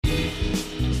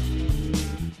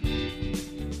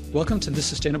Welcome to This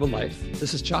Sustainable Life.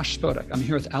 This is Josh Spodek. I'm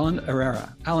here with Alan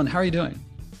Herrera. Alan, how are you doing?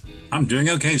 I'm doing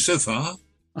okay so far.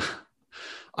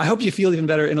 I hope you feel even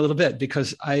better in a little bit,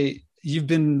 because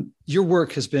your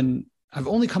work has been, I've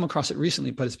only come across it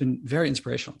recently, but it's been very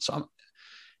inspirational. So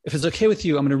if it's okay with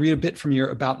you, I'm going to read a bit from your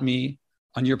About Me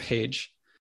on your page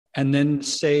and then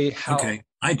say how... Okay.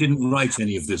 I didn't write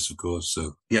any of this, of course.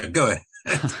 So yeah, go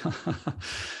ahead.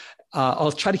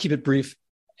 I'll try to keep it brief.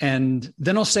 And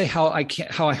then I'll say how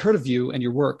I heard of you and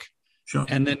your work, sure,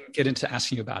 and then get into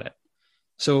asking you about it.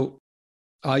 So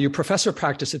you're professor of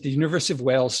practice at the University of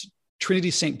Wales, Trinity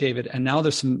St. David, and now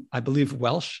there's some, I believe,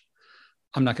 Welsh.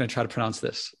 I'm not going to try to pronounce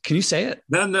this. Can you say it?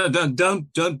 No,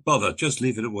 don't bother. Just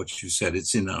leave it at what you said.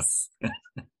 It's enough.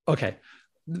 Okay.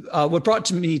 What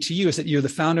brought me to you is that you're the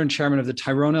founder and chairman of the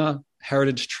Tairona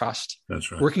Heritage Trust.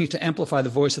 That's right. Working to amplify the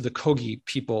voice of the Kogi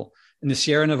people in the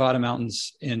Sierra Nevada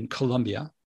mountains in Colombia.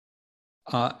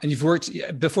 And you've worked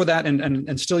before that,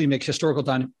 and still you make historical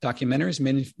documentaries,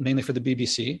 mainly for the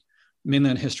BBC, mainly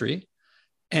on history.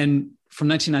 And from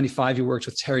 1995, you worked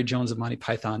with Terry Jones of Monty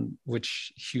Python,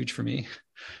 which is huge for me.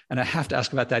 And I have to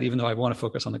ask about that, even though I want to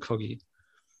focus on the Kogi.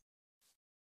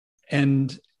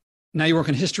 And now you work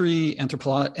in history,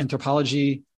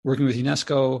 anthropology, working with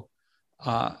UNESCO.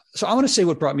 So I want to say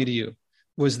what brought me to you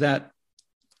was that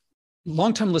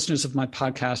longtime listeners of my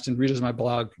podcast and readers of my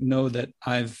blog know that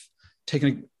I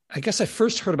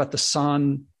first heard about the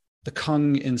San, the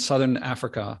Kung in Southern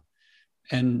Africa.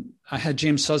 And I had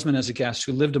James Sussman as a guest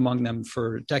who lived among them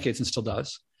for decades and still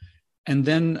does. And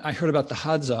then I heard about the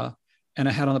Hadza, and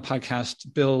I had on the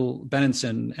podcast Bill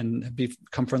Benenson and have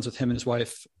become friends with him and his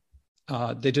wife.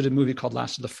 They did a movie called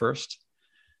Last of the First.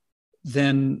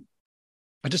 Then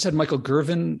I just had Michael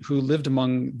Gervin, who lived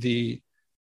among the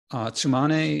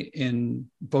Tsimane in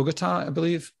Bogota, I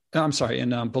believe.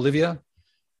 In Bolivia.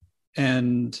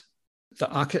 And the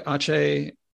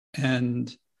Aceh.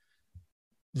 And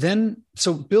then,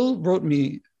 so Bill wrote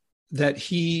me that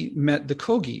he met the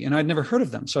Kogi, and I'd never heard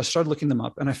of them. So I started looking them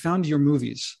up, and I found your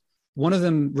movies, one of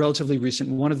them relatively recent,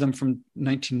 one of them from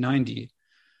 1990.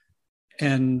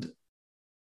 And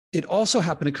it also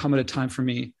happened to come at a time for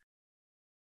me.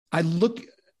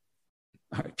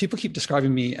 People keep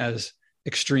describing me as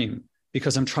extreme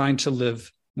because I'm trying to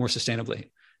live more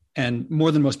sustainably and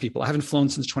more than most people. I haven't flown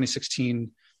since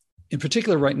 2016. In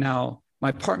particular, right now, my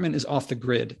apartment is off the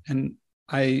grid, and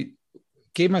I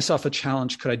gave myself a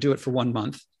challenge. Could I do it for 1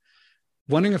 month?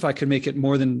 Wondering if I could make it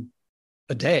more than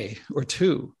a day or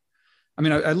two. I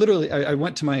mean, I literally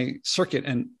went to my circuit,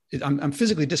 and I'm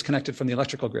physically disconnected from the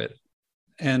electrical grid.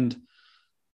 And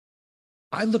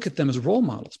I look at them as role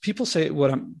models. People say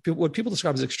what people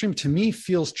describe as extreme to me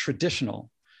feels traditional.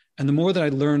 And the more that I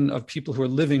learn of people who are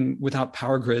living without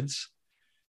power grids,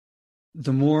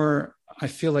 the more I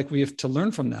feel like we have to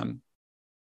learn from them.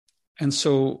 And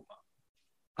so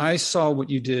I saw what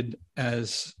you did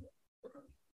as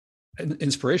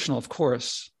inspirational, of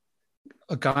course,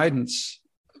 a guidance,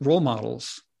 role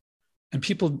models, and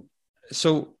people.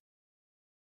 So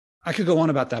I could go on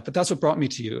about that, but that's what brought me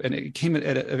to you. And it came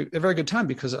at a very good time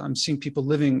because I'm seeing people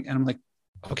living and I'm like,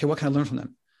 okay, what can I learn from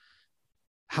them?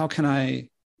 How can I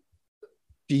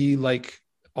be like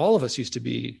all of us used to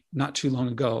be not too long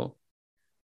ago?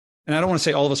 And I don't want to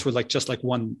say all of us were just like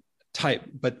one type,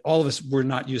 but all of us were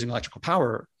not using electrical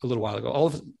power a little while ago. All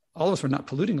of us were not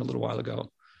polluting a little while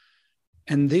ago.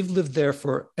 And they've lived there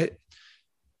for, all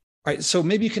right. So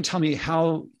maybe you can tell me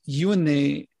how you and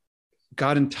they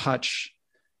got in touch.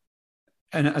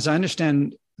 And as I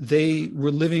understand, they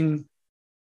were living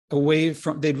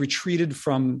they'd retreated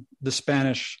from the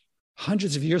Spanish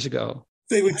hundreds of years ago.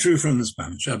 They withdrew from the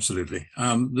Spanish, absolutely.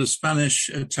 The Spanish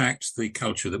attacked the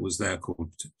culture that was there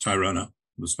called Tairona.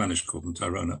 The Spanish called them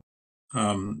Tairona,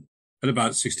 at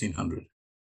about 1600,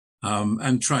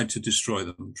 and tried to destroy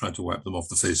them, tried to wipe them off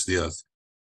the face of the earth.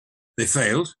 They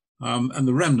failed, and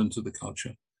the remnant of the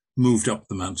culture moved up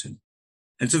the mountain.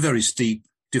 It's a very steep,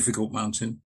 difficult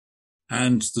mountain,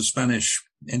 and the Spanish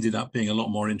ended up being a lot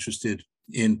more interested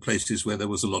in places where there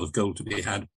was a lot of gold to be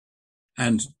had,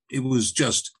 and it was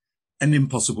just an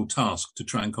impossible task to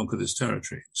try and conquer this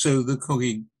territory. So the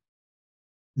Kogi,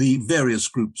 the various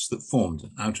groups that formed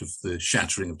out of the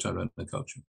shattering of Tairona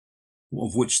culture,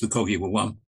 of which the Kogi were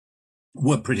one,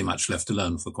 were pretty much left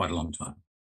alone for quite a long time.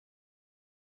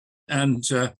 And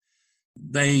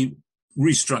they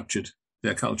restructured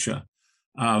their culture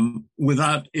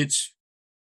without its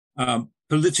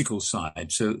political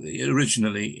side. So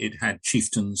originally it had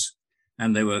chieftains,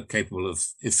 and they were capable of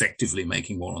effectively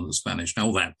making war on the Spanish. Now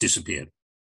all that disappeared.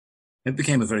 It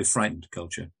became a very frightened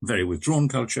culture, very withdrawn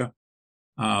culture,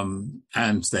 and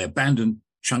they abandoned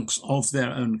chunks of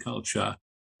their own culture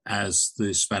as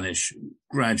the Spanish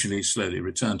gradually, slowly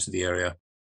returned to the area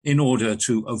in order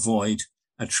to avoid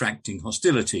attracting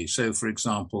hostility. So, for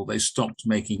example, they stopped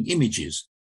making images.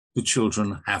 The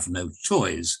children have no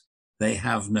toys. They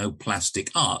have no plastic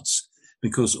arts,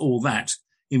 because all that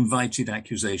invited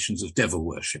accusations of devil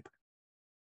worship.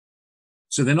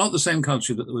 So they're not the same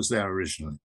culture that was there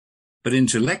originally, but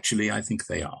intellectually, I think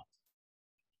they are.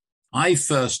 I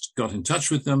first got in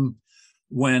touch with them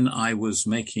when I was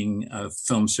making a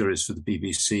film series for the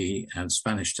BBC and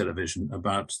Spanish television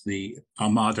about the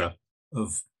Armada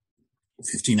of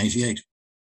 1588.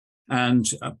 And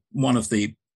one of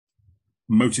the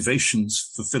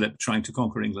motivations for Philip trying to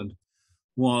conquer England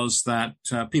was that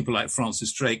people like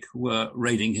Francis Drake were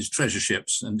raiding his treasure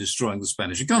ships and destroying the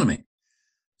Spanish economy.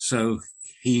 So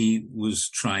he was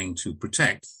trying to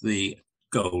protect the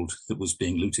gold that was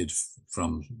being looted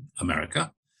from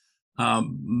America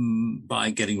by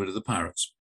getting rid of the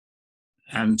pirates.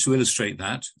 And to illustrate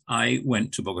that, I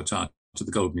went to Bogota to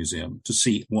the Gold Museum to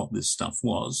see what this stuff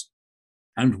was.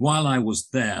 And while I was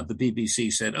there, the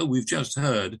BBC said, "Oh, we've just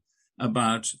heard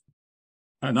about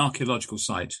an archaeological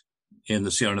site in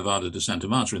the Sierra Nevada de Santa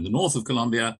Marta in the north of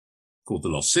Colombia called the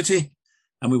Lost City.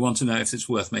 And we want to know if it's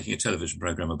worth making a television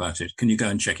program about it. Can you go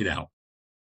and check it out?"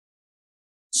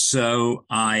 So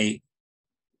I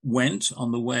went.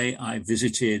 On the way, I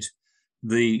visited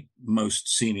the most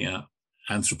senior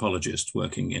anthropologist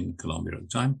working in Colombia at the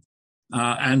time.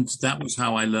 And that was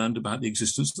how I learned about the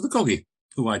existence of the Kogi,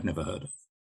 who I'd never heard of.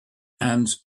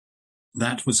 And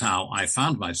that was how I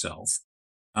found myself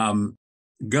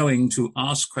going to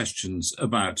ask questions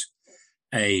about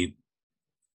a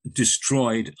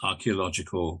destroyed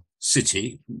archaeological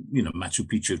city, Machu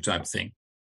Picchu type thing,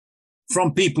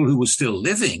 from people who were still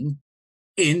living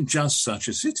in just such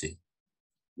a city,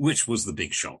 which was the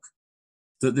big shock,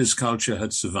 that this culture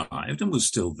had survived and was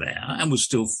still there and was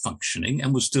still functioning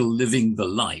and was still living the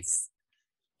life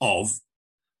of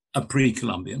a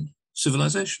pre-Columbian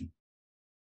civilization,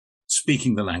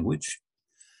 speaking the language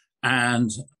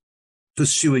and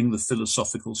pursuing the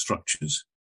philosophical structures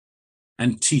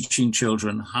and teaching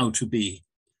children how to be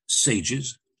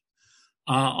sages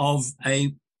of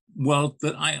a world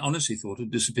that I honestly thought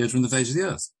had disappeared from the face of the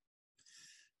earth.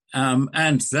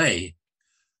 And they,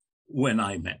 when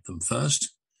I met them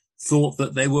first, thought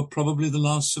that they were probably the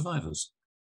last survivors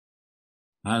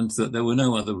and that there were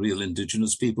no other real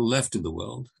indigenous people left in the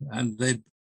world, and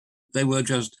they were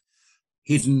just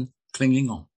hidden, clinging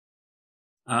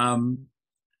on.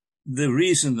 The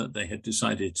reason that they had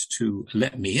decided to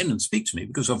let me in and speak to me,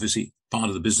 because obviously part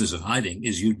of the business of hiding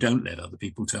is you don't let other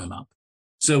people turn up.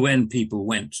 So when people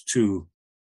went to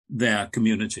their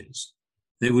communities,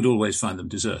 they would always find them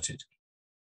deserted.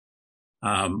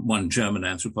 One German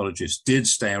anthropologist did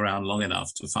stay around long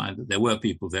enough to find that there were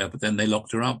people there, but then they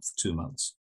locked her up for 2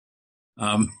 months.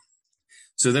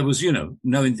 So there was,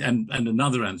 no, and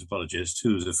another anthropologist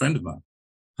who's a friend of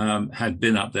mine had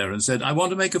been up there and said, "I want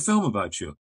to make a film about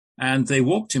you." And they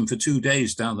walked him for 2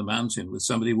 days down the mountain with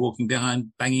somebody walking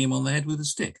behind, banging him on the head with a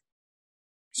stick.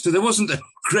 So there wasn't a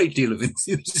great deal of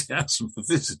enthusiasm for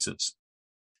visitors.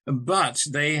 But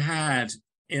they had,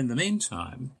 in the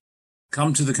meantime,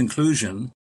 come to the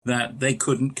conclusion that they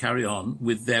couldn't carry on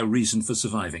with their reason for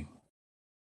surviving.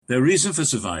 Their reason for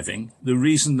surviving, the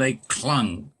reason they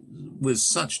clung with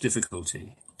such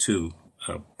difficulty to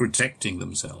protecting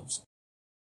themselves,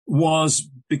 was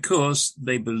because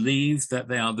they believe that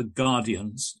they are the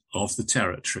guardians of the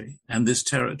territory, and this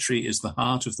territory is the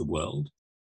heart of the world,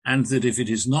 and that if it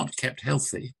is not kept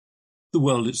healthy, the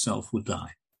world itself will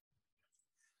die.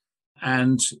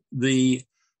 And the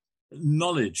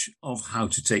knowledge of how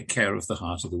to take care of the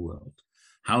heart of the world,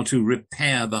 how to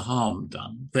repair the harm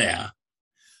done there,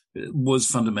 was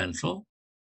fundamental.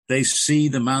 They see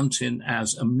the mountain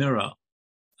as a mirror,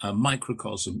 a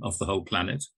microcosm of the whole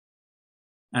planet.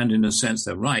 And in a sense,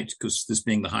 they're right, because this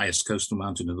being the highest coastal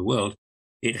mountain in the world,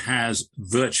 it has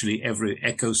virtually every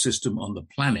ecosystem on the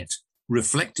planet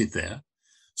reflected there.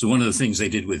 So one of the things they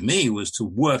did with me was to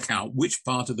work out which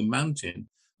part of the mountain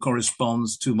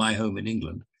corresponds to my home in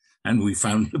England. And we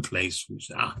found a place which,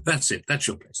 that's it, that's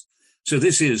your place. So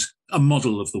this is a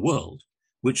model of the world,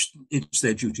 which it's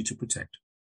their duty to protect.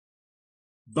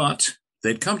 But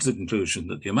they'd come to the conclusion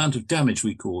that the amount of damage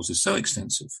we cause is so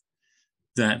extensive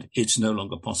that it's no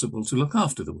longer possible to look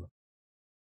after the world.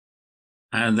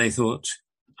 And they thought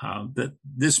that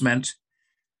this meant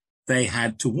they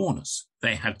had to warn us.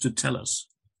 They had to tell us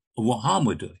of what harm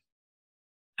we're doing.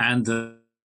 And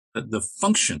the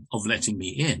function of letting me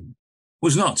in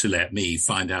was not to let me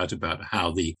find out about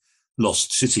how the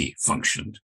lost city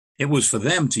functioned. It was for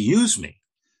them to use me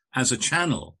as a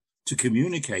channel to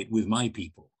communicate with my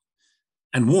people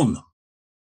and warn them.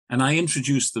 And I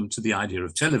introduced them to the idea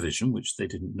of television, which they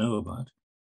didn't know about.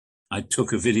 I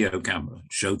took a video camera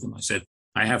and showed them. I said,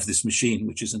 I have this machine,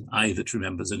 which is an eye that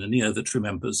remembers and an ear that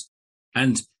remembers.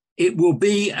 And it will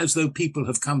be as though people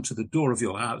have come to the door of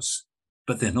your house,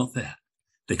 but they're not there.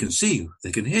 They can see you,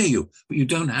 they can hear you, but you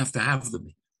don't have to have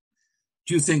them.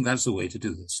 Do you think that's the way to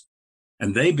do this?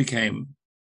 And they became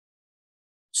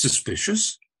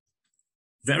suspicious,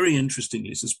 very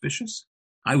interestingly suspicious.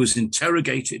 I was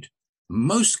interrogated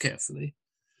most carefully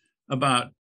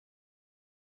about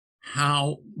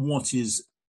how what is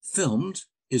filmed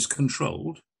is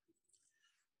controlled.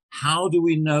 How do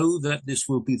we know that this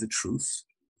will be the truth?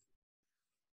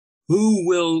 Who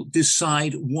will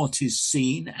decide what is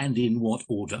seen and in what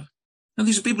order? Now,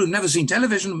 these are people who've never seen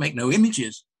television and make no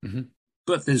images,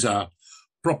 but these are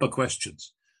proper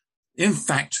questions. In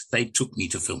fact, they took me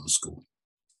to film school.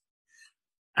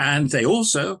 And they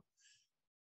also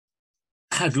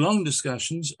had long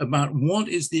discussions about what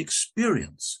is the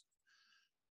experience.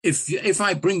 If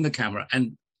I bring the camera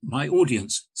and my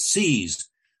audience sees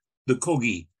a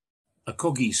Kogi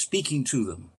speaking to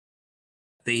them,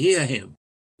 they hear him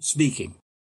speaking,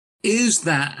 is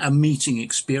that a meeting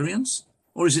experience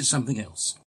or is it something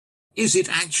else? Is it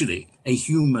actually a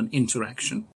human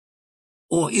interaction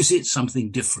or is it something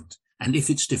different? And if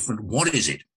it's different, what is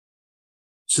it?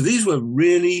 So these were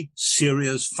really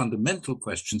serious, fundamental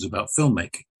questions about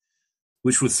filmmaking,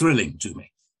 which were thrilling to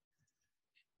me.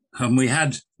 And we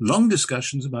had long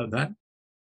discussions about that.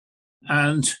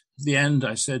 And at the end,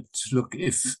 I said, look,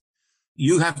 if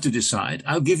you have to decide,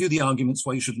 I'll give you the arguments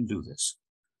why you shouldn't do this.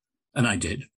 And I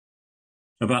did,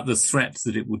 about the threat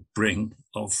that it would bring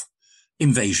of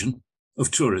invasion,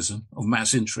 of tourism, of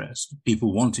mass interest,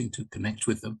 people wanting to connect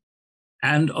with them,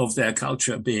 and of their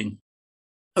culture being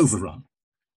overrun.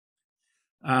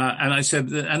 And I said,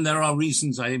 and there are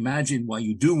reasons I imagine why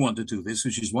you do want to do this,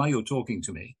 which is why you're talking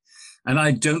to me. And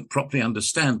I don't properly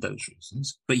understand those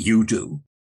reasons, but you do.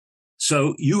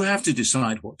 So you have to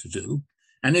decide what to do.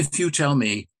 And if you tell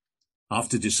me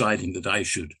after deciding that I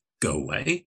should go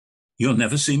away, you'll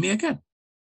never see me again.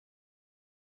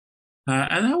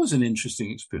 And that was an interesting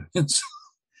experience.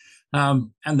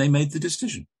 And they made the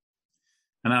decision.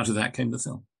 And out of that came the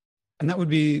film. And that would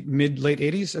be late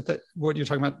 80s at that, what you're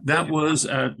talking about? That was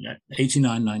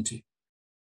 89, 90.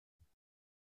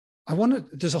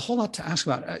 There's a whole lot to ask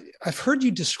about. I've heard you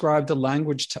describe the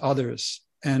language to others.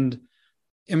 And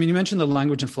I mean, you mentioned the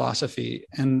language and philosophy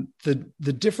and the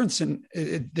difference in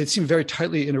it, they seem very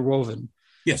tightly interwoven.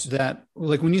 Yes. That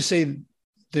like when you say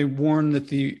they warn that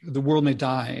the world may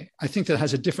die, I think that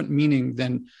has a different meaning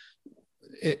than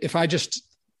if I just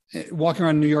walking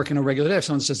around New York in a regular day, if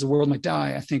someone says the world might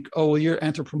die, I think, oh, well, you're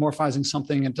anthropomorphizing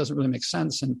something. It doesn't really make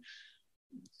sense.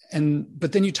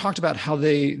 But then you talked about how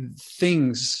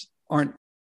things aren't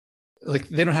like,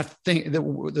 they don't have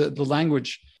the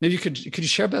language. Maybe could you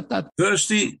share about that?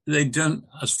 Firstly, they don't,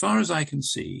 as far as I can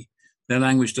see, their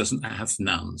language doesn't have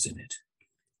nouns in it.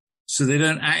 So they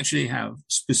don't actually have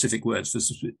specific words for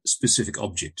specific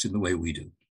objects in the way we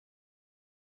do.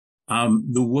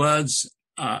 The words,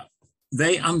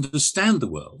 they understand the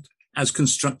world as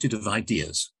constructed of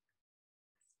ideas.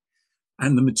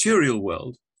 And the material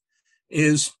world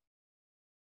is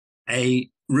a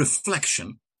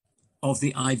reflection of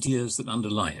the ideas that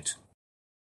underlie it.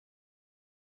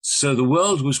 So the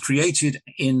world was created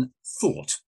in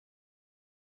thought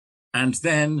and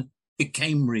then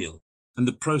became real. And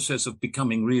the process of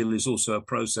becoming real is also a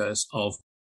process of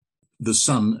the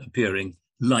sun appearing,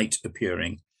 light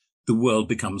appearing, the world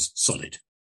becomes solid.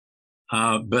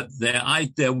 But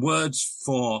their words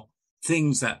for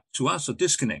things that to us are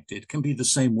disconnected can be the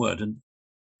same word, and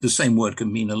the same word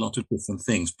can mean a lot of different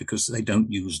things because they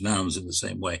don't use nouns in the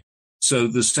same way. So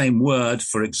the same word,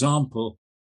 for example,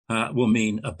 will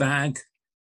mean a bag,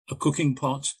 a cooking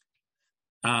pot,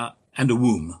 and a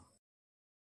womb.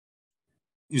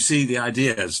 You see the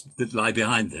ideas that lie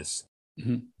behind this.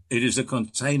 Mm-hmm. It is a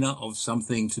container of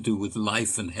something to do with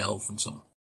life and health and so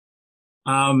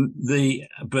on.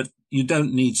 But you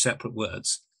don't need separate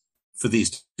words for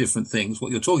these different things.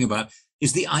 What you're talking about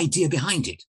is the idea behind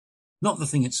it, not the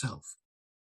thing itself.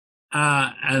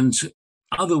 And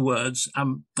other words,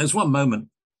 there's one moment,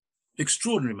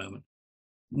 extraordinary moment,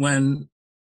 when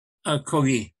a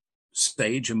Kogi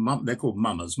stage, and they're called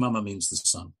mamas. Mama means the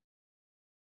sun.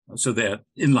 So they're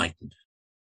enlightened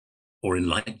or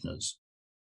enlighteners.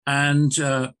 And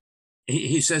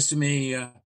he says to me,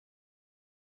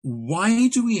 why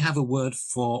do we have a word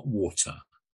for water?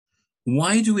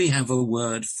 Why do we have a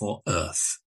word for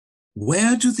earth?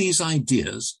 Where do these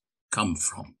ideas come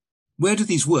from? where do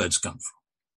these words come from?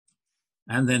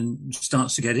 And then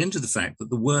starts to get into the fact that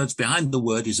the words behind the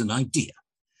word is an idea.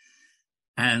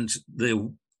 And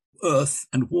the earth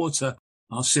and water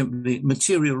are simply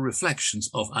material reflections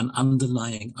of an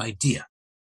underlying idea.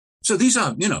 So these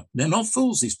are, they're not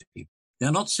fools, these people.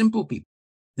 They're not simple people.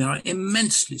 They are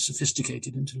immensely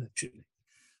sophisticated intellectually.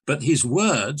 But his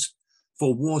words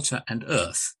for water and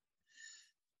earth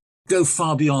go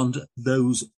far beyond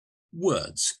those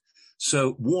words.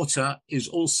 So water is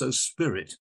also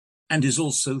spirit and is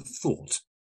also thought,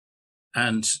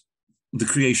 and the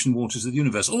creation waters of the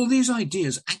universe. All these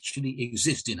ideas actually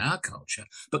exist in our culture,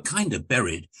 but kind of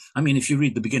buried. I mean, if you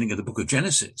read the beginning of the book of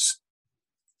Genesis,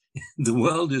 the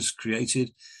world is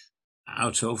created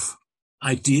out of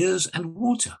ideas and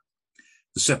water.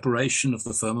 The separation of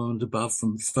the firmament above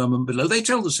from the firmament below, they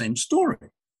tell the same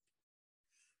story.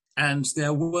 And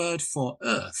their word for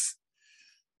earth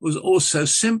was also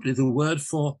simply the word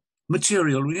for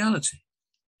material reality,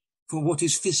 for what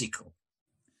is physical.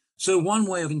 So one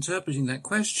way of interpreting that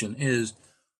question is,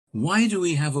 why do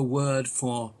we have a word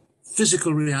for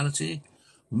physical reality?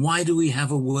 Why do we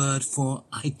have a word for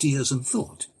ideas and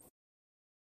thought?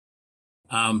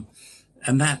 And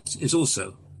that is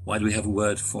also, why do we have a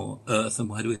word for earth and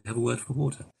why do we have a word for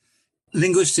water?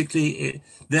 Linguistically,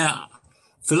 their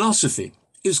philosophy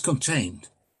is contained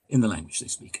in the language they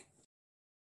speak.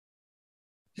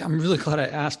 Yeah, I'm really glad I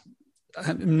asked.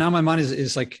 Now my mind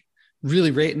is like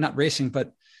really not racing,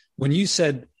 but when you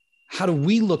said, how do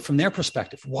we look from their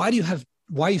perspective? Why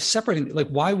are you separating? Like,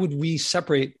 why would we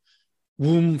separate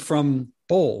womb from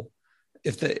bowl?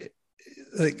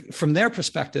 From their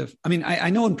perspective, I mean, I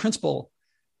know in principle,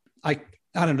 I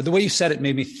don't know, the way you said it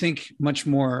made me think much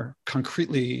more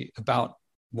concretely about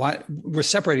why we're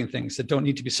separating things that don't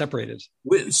need to be separated.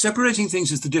 Separating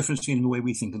things is the difference between the way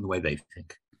we think and the way they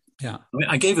think. Yeah. I mean,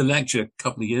 I gave a lecture a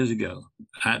couple of years ago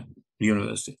at the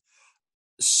university,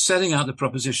 setting out the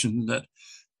proposition that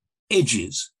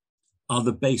edges are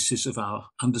the basis of our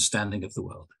understanding of the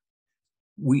world.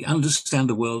 We understand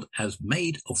the world as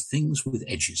made of things with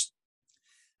edges.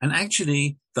 And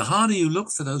actually, the harder you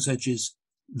look for those edges,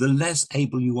 the less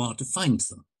able you are to find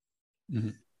them. Mm-hmm.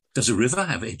 Does a river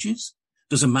have edges?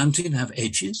 Does a mountain have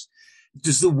edges?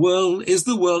 Is the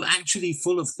world actually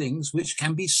full of things which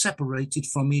can be separated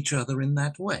from each other in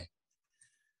that way?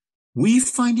 We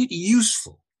find it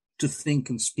useful to think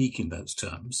and speak in those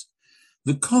terms.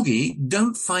 The Kogi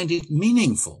don't find it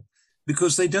meaningful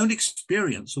because they don't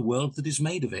experience a world that is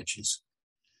made of edges.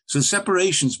 So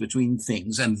separations between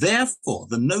things, and therefore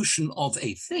the notion of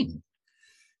a thing,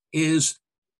 is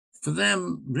for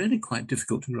them really quite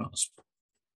difficult to grasp.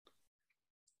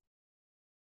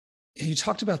 You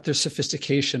talked about their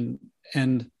sophistication,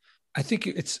 and I think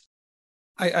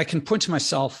I can point to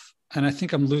myself, and I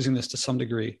think I'm losing this to some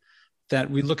degree,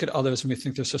 that we look at others and we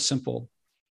think they're so simple.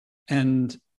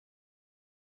 And,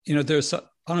 I don't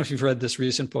know if you've read this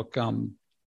recent book,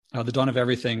 The Dawn of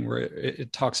Everything, where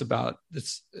it talks about,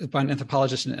 it's by an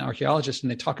anthropologist and an archaeologist,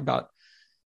 and they talk about,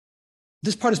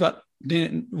 this part is about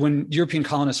when European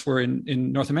colonists were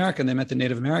in North America and they met the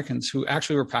Native Americans who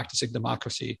actually were practicing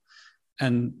democracy.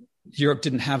 And Europe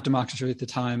didn't have democracy at the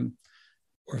time,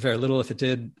 or very little if it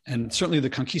did. And certainly the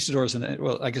conquistadors,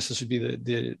 I guess this would be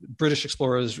the British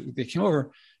explorers, they came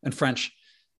over, and French,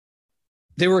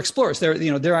 they were explorers.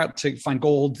 They're out to find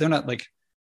gold. They're not like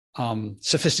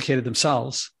sophisticated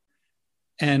themselves.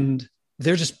 And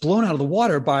they're just blown out of the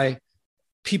water by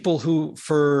people who,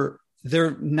 for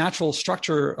their natural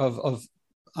structure of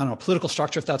I don't know, political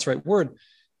structure, if that's the right word,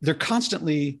 they're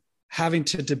constantly having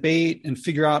to debate and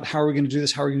figure out how are we going to do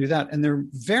this, how are we going to do that. And they're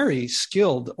very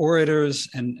skilled orators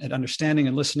and at understanding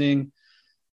and listening.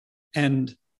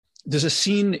 And there's a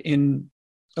scene in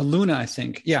Luna, I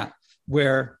think,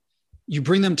 where you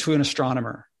bring them to an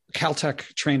astronomer, a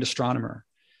Caltech trained astronomer.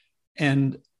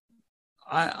 And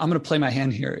I'm going to play my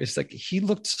hand here. It's like, he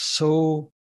looked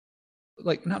so,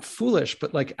 like, not foolish,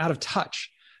 but like out of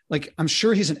touch. Like, I'm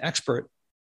sure he's an expert.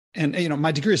 And,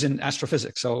 my degree is in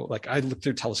astrophysics. So like I looked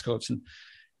through telescopes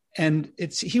and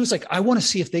he was like, I want to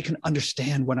see if they can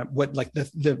understand what like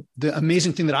the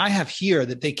amazing thing that I have here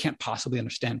that they can't possibly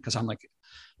understand because I'm like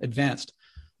advanced.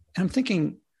 And I'm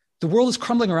thinking, the world is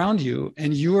crumbling around you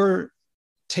and you're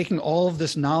taking all of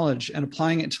this knowledge and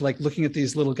applying it to like looking at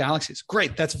these little galaxies.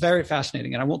 Great. That's very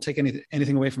fascinating. And I won't take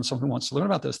anything away from someone who wants to learn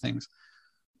about those things.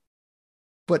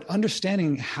 But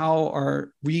understanding how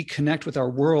we connect with our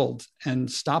world and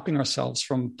stopping ourselves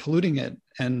from polluting it.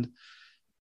 And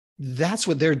that's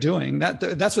what they're doing.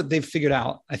 That's what they've figured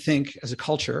out, I think, as a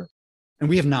culture. And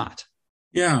we have not.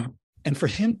 Yeah. And for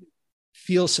him to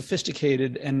feel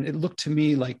sophisticated, and it looked to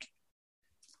me like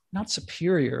not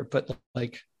superior, but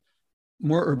like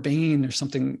more urbane or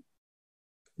something,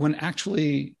 when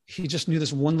actually he just knew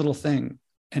this one little thing.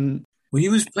 And well, he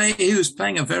was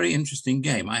playing a very interesting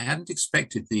game. I hadn't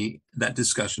expected that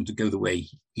discussion to go the way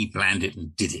he planned it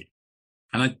and did it.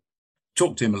 And I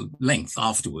talked to him at length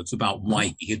afterwards about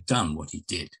why he had done what he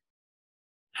did.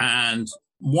 And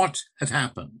what had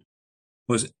happened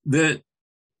was the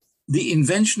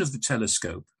invention of the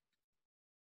telescope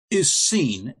is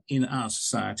seen in our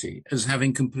society as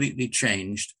having completely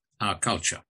changed our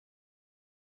culture.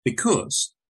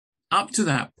 Because up to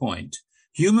that point,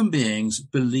 human beings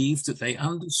believed that they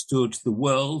understood the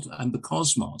world and the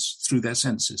cosmos through their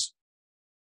senses.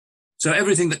 So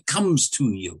everything that comes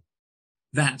to you,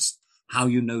 that's how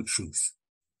you know truth.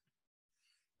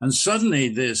 And suddenly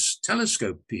this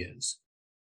telescope appears,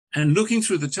 and looking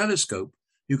through the telescope,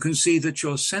 you can see that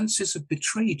your senses have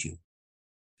betrayed you.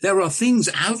 There are things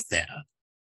out there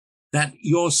that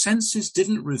your senses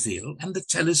didn't reveal, and the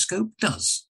telescope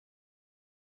does.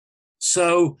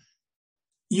 So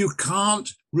you can't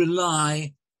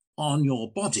rely on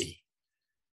your body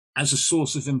as a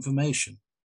source of information.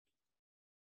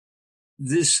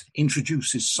 This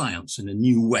introduces science in a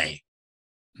new way,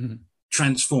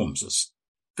 transforms us.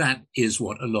 That is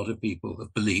what a lot of people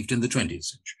have believed in the 20th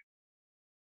century.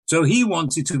 So he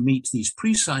wanted to meet these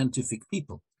pre-scientific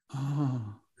people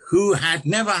who had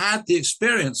never had the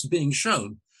experience of being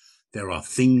shown there are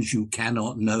things you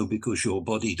cannot know because your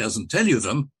body doesn't tell you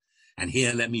them, and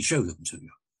here, let me show them to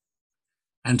you,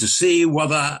 and to see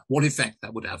what effect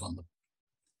that would have on them.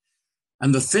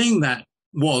 And the thing that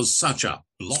was such a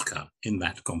blocker in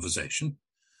that conversation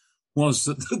was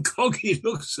that the Coggy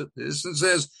looks at this and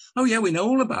says, oh yeah, we know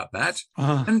all about that,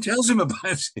 and tells him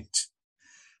about it,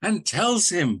 and tells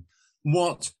him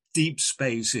what deep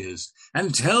space is,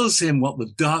 and tells him what the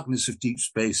darkness of deep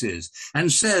space is, and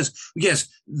says, yes,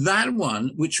 that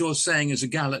one which you're saying is a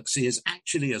galaxy is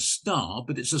actually a star,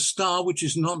 but it's a star which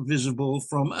is not visible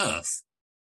from Earth.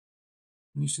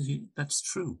 And he says, that's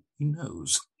true. He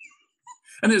knows.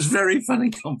 And it's a very funny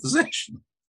conversation.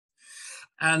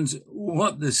 And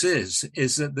what this is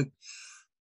that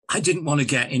I didn't want to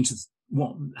get into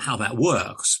how that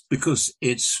works, because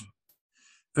it's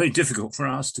very difficult for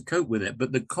us to cope with it.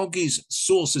 But the Coggy's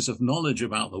sources of knowledge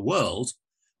about the world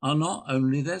are not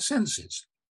only their senses.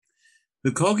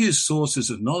 The Coggy's sources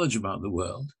of knowledge about the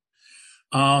world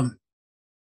are,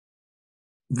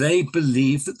 they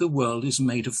believe that the world is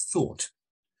made of thought,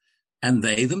 and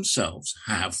they themselves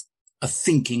have a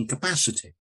thinking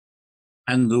capacity.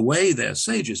 And the way their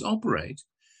sages operate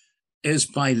is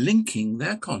by linking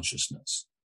their consciousness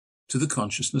to the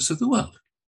consciousness of the world.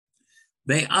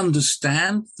 They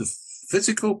understand the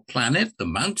physical planet, the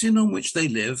mountain on which they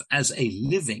live, as a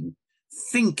living,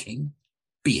 thinking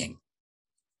being.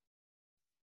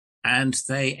 And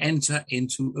they enter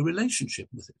into a relationship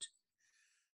with it.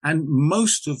 And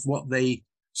most of what they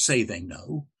say they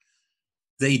know,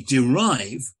 they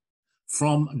derive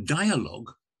from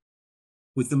dialogue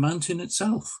with the mountain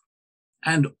itself.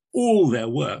 And all their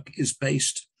work is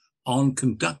based on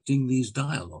conducting these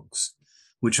dialogues,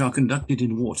 which are conducted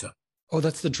in water. Oh,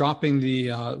 that's the dropping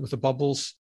with the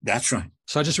bubbles. That's right.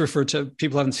 So I just referred to,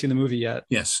 people haven't seen the movie yet.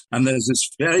 Yes. And there's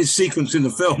this very sequence in the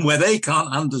film where they can't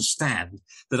understand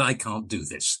that I can't do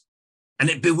this. And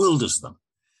it bewilders them.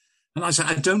 And I say,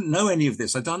 I don't know any of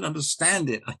this. I don't understand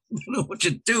it. I don't know what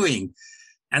you're doing.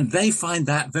 And they find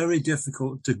that very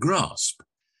difficult to grasp,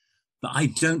 that I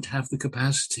don't have the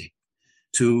capacity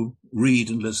to read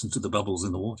and listen to the bubbles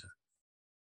in the water.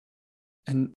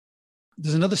 And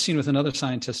there's another scene with another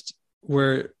scientist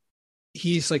where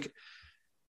he's like,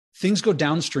 things go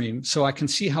downstream. So I can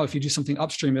see how if you do something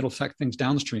upstream, it'll affect things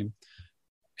downstream.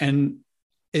 And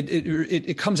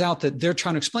it comes out that they're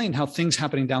trying to explain how things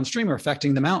happening downstream are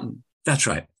affecting the mountain. That's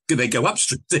right. They go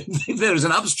upstream. There is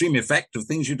an upstream effect of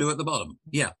things you do at the bottom.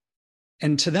 Yeah.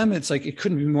 And to them, it's like, it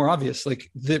couldn't be more obvious, like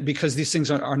because these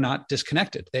things are not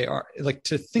disconnected. They are, like,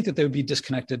 to think that they would be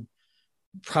disconnected.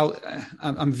 Probably,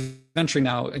 I'm venturing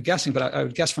now, guessing, but I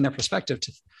would guess from their perspective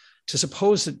to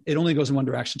suppose that it only goes in one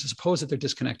direction, to suppose that they're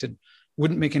disconnected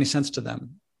wouldn't make any sense to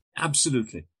them.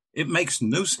 Absolutely. It makes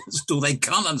no sense at all. They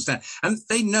can't understand. And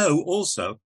they know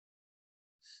also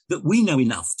that we know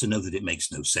enough to know that it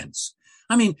makes no sense.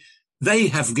 I mean, they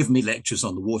have given me lectures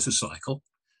on the water cycle,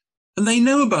 and they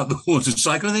know about the water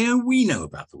cycle, and they know we know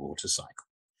about the water cycle,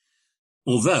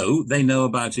 although they know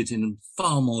about it in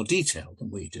far more detail than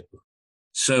we do.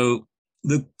 So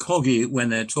the Coggy, when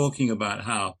they're talking about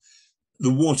how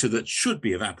the water that should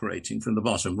be evaporating from the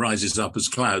bottom rises up as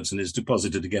clouds and is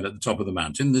deposited again at the top of the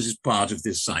mountain, this is part of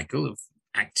this cycle of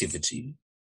activity,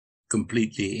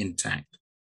 completely intact.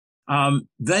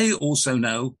 They also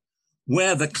know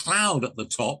where the cloud at the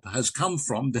top has come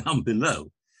from down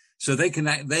below. So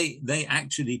they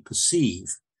actually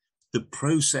perceive the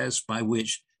process by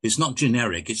which it's not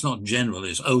generic, it's not general,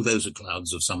 it's, oh, those are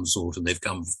clouds of some sort and they've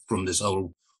come from this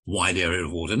whole wide area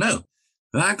of water. No,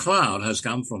 that cloud has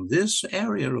come from this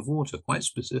area of water, quite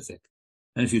specific.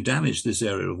 And if you damage this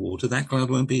area of water, that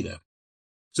cloud won't be there.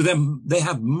 So then they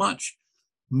have much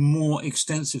more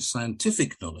extensive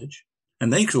scientific knowledge,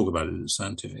 and they talk about it as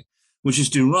scientific, which is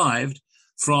derived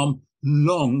from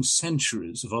long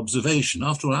centuries of observation.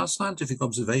 After all, our scientific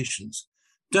observations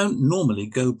don't normally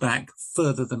go back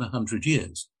further than 100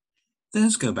 years.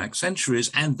 Theirs go back centuries,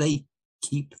 and they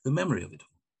keep the memory of it.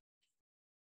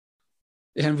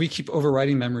 And we keep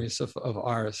overwriting memories of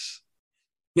ours.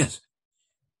 Yes.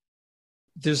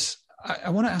 I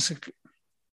want to ask,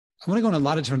 I want to go in a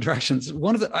lot of different directions. I'm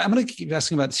going to keep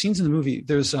asking about scenes in the movie.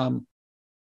 There's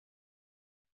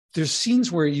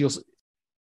scenes where you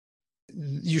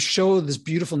show this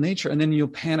beautiful nature, and then you'll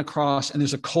pan across and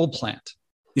there's a coal plant.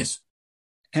 Yes.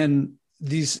 And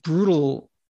these brutal,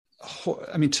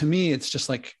 I mean, to me, it's just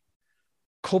like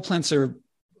coal plants are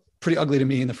pretty ugly to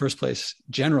me in the first place,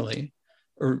 generally.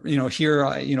 Or, here,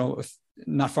 if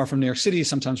not far from New York City,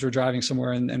 sometimes we're driving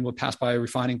somewhere and we'll pass by a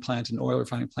refining plant, an oil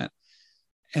refining plant.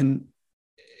 And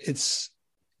it's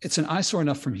an eyesore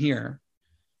enough from here.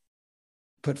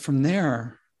 But from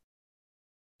there,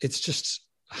 it's just,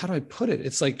 how do I put it?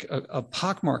 It's like a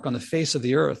pockmark on the face of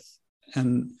the earth.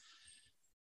 And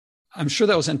I'm sure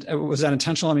was that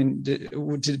intentional? I mean,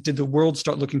 did the world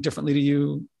start looking differently to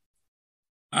you?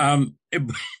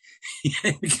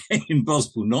 It became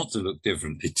impossible not to look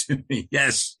differently to me.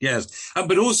 Yes.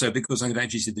 But also because I could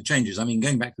actually see the changes. I mean,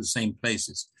 going back to the same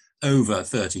places over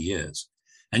 30 years,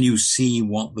 and you see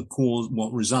what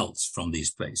results from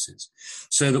these places.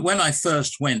 So that when I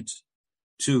first went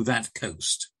to that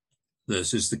coast,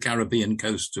 this is the Caribbean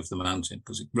coast of the mountain,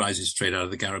 because it rises straight out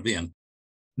of the Caribbean.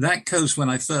 That coast, when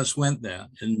I first went there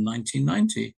in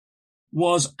 1990,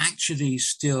 was actually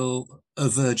still a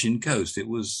virgin coast. It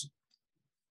was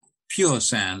pure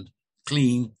sand,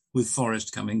 clean, with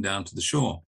forest coming down to the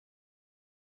shore.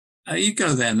 You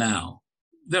go there now,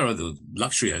 there are the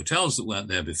luxury hotels that weren't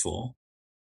there before.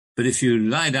 But if you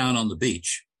lie down on the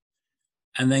beach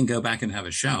and then go back and have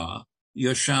a shower,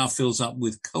 your shower fills up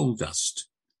with coal dust,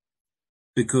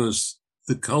 because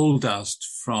the coal dust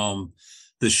from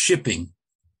the shipping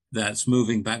that's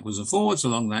moving backwards and forwards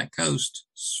along that coast,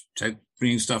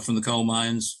 bringing stuff from the coal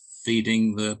mines,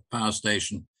 feeding the power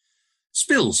station,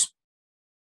 spills.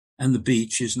 And the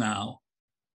beach is now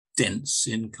dense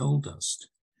in coal dust.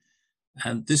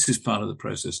 And this is part of the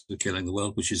process of killing the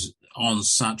world, which is on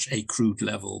such a crude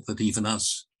level that even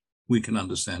us, we can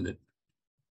understand it.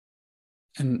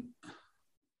 And,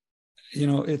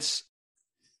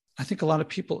 I think a lot of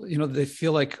people, they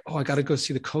feel like, oh, I got to go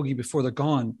see the Kogi before they're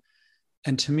gone.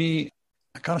 And to me,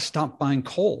 I got to stop buying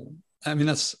coal. I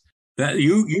mean,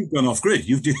 you've gone off grid.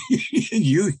 You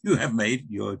have made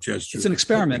your gesture. It's an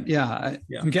experiment. Yeah.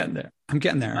 I'm getting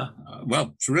there.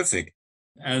 Well, terrific.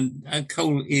 And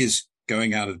coal is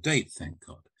going out of date, thank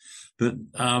God. But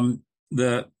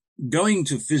the going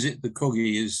to visit the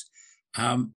Kogi is,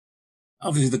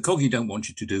 obviously the Kogi don't want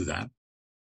you to do that.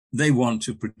 They want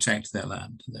to protect their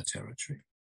land, their territory.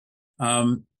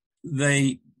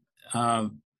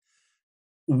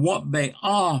 What they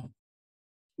are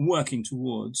working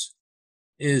towards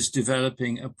is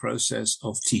developing a process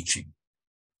of teaching.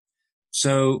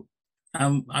 So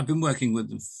I've been working with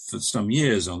them for some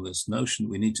years on this notion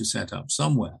we need to set up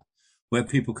somewhere where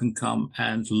people can come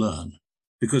and learn,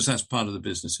 because that's part of the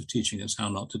business of teaching us how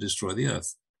not to destroy the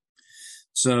earth.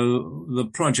 So the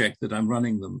project that I'm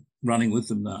running with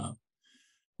them now,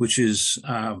 which is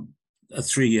a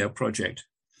 3-year project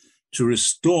to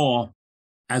restore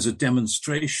as a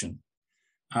demonstration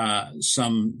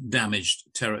some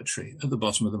damaged territory at the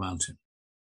bottom of the mountain.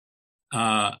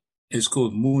 It's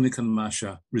called Munikan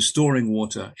Masha, Restoring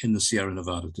Water in the Sierra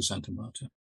Nevada de Santa Marta.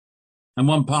 And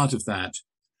one part of that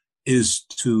is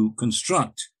to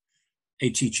construct a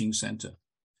teaching center.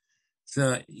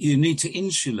 So you need to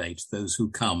insulate those who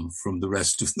come from the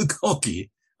rest of the Kogi,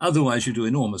 otherwise you do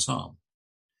enormous harm.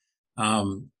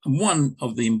 One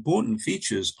of the important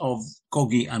features of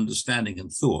Kogi understanding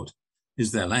and thought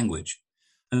is their language.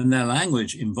 And their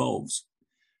language involves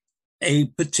a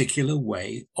particular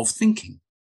way of thinking.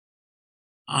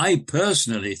 I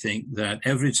personally think that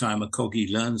every time a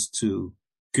Kogi learns to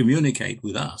communicate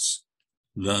with us,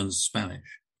 learns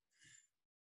Spanish,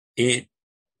 it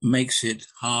makes it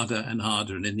harder and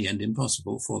harder, and in the end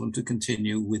impossible for them to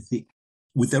continue with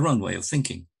their own way of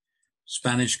thinking.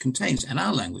 Spanish contains, and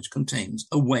our language contains,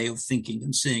 a way of thinking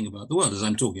and seeing about the world. As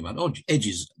I'm talking about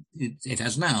edges, it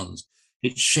has nouns.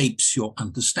 It shapes your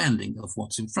understanding of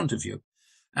what's in front of you.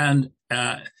 And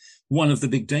one of the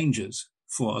big dangers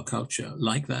for a culture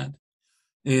like that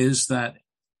is that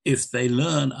if they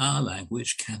learn our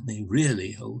language, can they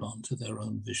really hold on to their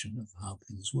own vision of how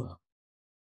things work?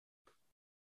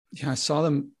 Yeah, I saw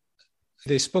them.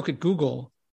 They spoke at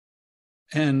Google,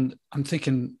 and I'm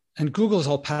thinking, and Google is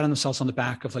all patting themselves on the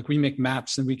back of like, we make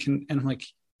maps and we can, and I'm like,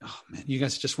 oh man, you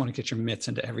guys just want to get your mitts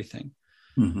into everything.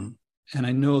 Mm-hmm. And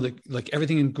I know that like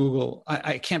everything in Google,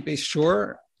 I can't be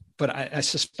sure, but I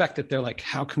suspect that they're like,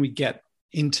 how can we get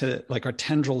into like our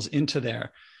tendrils into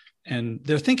there? And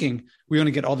they're thinking we want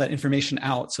to get all that information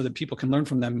out so that people can learn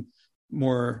from them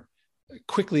more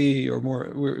quickly, or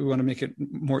more, we want to make it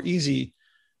more easy,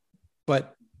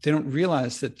 but they don't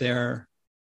realize that they're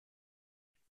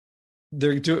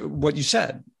doing what you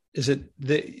said, is that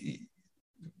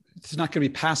it's not going to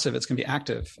be passive, it's going to be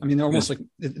active. I mean, they're almost like,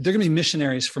 they're going to be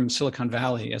missionaries from Silicon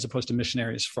Valley as opposed to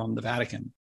missionaries from the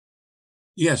Vatican.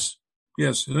 Yes.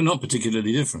 They're not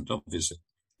particularly different, obviously.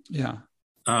 Yeah.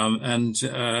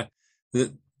 The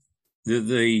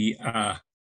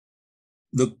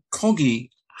Kogi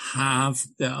have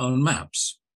their own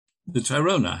maps. The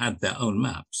Tairona had their own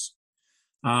maps.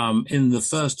 In the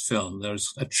first film,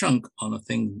 there's a chunk on a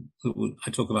thing that I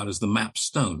talk about as the map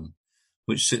stone,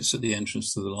 which sits at the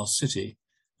entrance to the lost city,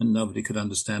 and nobody could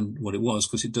understand what it was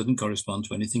because it doesn't correspond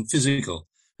to anything physical.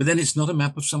 But then it's not a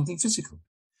map of something physical.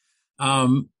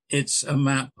 It's a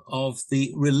map of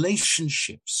the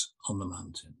relationships on the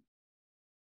mountain.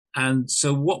 And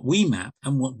so what we map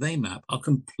and what they map are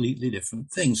completely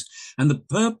different things. And the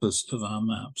purpose of our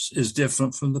maps is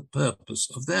different from the purpose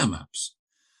of their maps.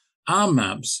 Our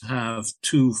maps have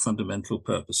two fundamental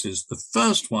purposes. The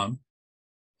first one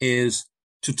is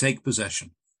to take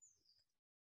possession.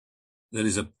 That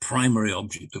is a primary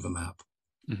object of a map,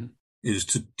 is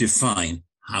to define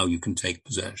how you can take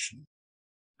possession.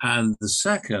 And the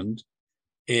second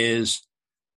is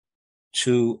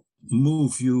to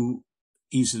move you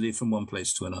easily from one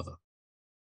place to another,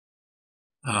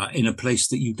 in a place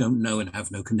that you don't know and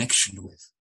have no connection with.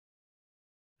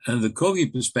 And the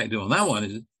Kogi perspective on that one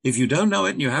is, if you don't know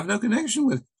it and you have no connection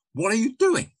with, what are you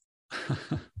doing?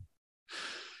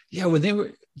 Yeah, when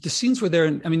the scenes were there,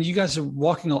 and I mean, you guys are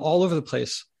walking all over the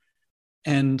place,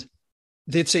 and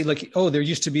they'd say like, oh, there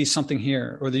used to be something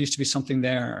here, or there used to be something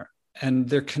there. And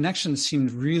their connections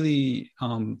seemed really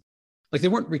like they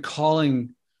weren't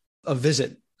recalling a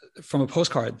visit from a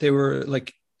postcard. They were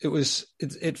like,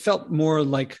 it felt more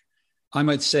like, I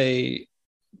might say,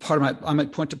 I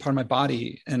might point to part of my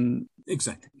body, and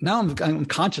exactly. Now I'm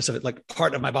conscious of it, like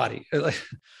part of my body.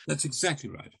 That's exactly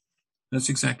right.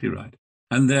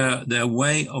 And their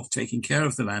way of taking care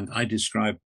of the land, I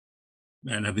describe,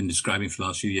 and have been describing for the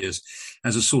last few years,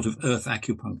 as a sort of earth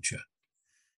acupuncture.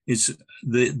 It's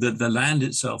the land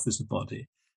itself is a body,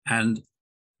 and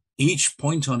each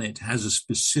point on it has a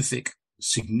specific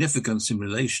significance in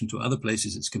relation to other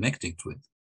places it's connecting with.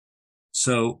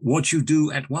 So what you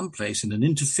do at one place and an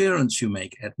interference you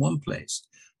make at one place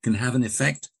can have an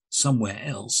effect somewhere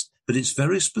else, but it's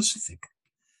very specific.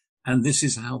 And this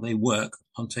is how they work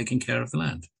on taking care of the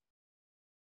land.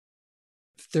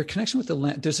 Their connection with the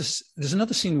land. There's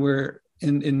another scene where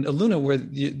in Aluna where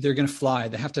they're going to fly.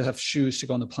 They have to have shoes to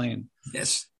go on the plane.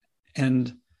 Yes.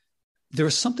 And there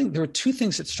were two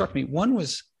things that struck me. One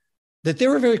was that they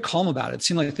were very calm about it. It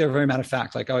seemed like they were very matter of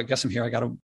fact, like, oh, I guess I'm here. I got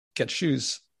to get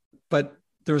shoes. But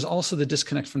there was also the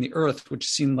disconnect from the earth, which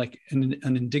seemed like an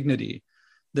indignity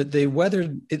that they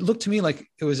weathered. It looked to me like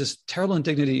it was this terrible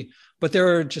indignity, but they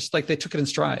were just like, they took it in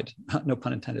stride. No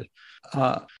pun intended.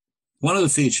 One of the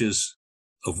features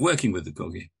of working with the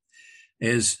Kogi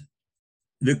is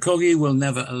the Kogi will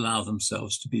never allow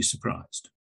themselves to be surprised.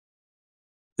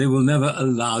 They will never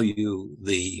allow you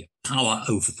the power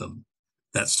over them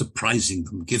that surprising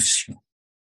them gives you.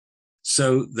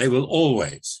 So they will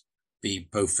always be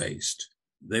po-faced.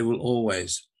 They will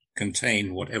always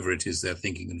contain whatever it is they're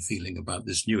thinking and feeling about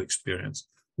this new experience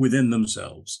within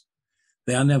themselves.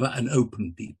 They are never an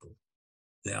open people.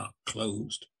 They are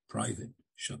closed, private,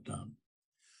 shut down.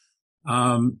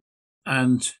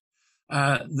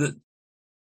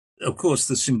 Of course,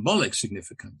 the symbolic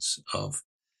significance of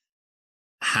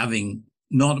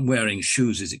not wearing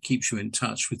shoes is it keeps you in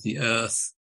touch with the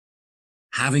earth.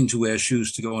 Having to wear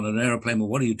shoes to go on an airplane, well,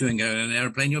 what are you doing going on an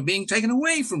airplane? You're being taken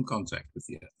away from contact with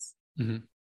the earth. Mm-hmm.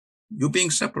 You're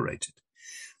being separated.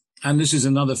 And this is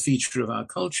another feature of our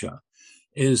culture,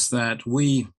 is that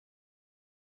we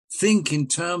think in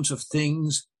terms of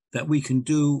things that we can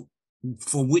do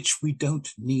for which we don't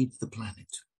need the planet.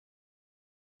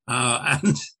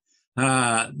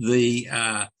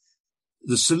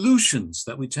 The solutions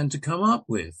that we tend to come up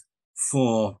with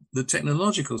for the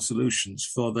technological solutions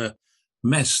for the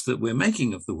mess that we're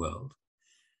making of the world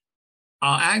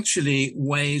are actually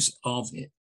ways of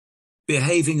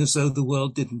behaving as though the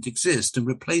world didn't exist and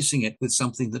replacing it with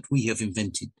something that we have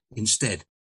invented instead.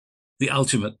 The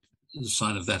ultimate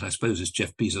sign of that, I suppose, is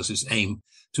Jeff Bezos' aim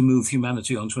to move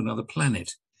humanity onto another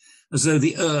planet, as though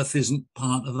the Earth isn't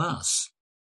part of us.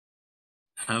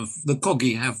 The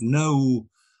Kogi have no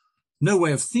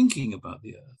way of thinking about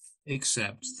the Earth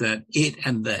except that it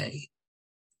and they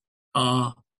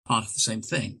are part of the same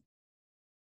thing.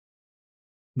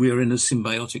 We are in a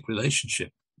symbiotic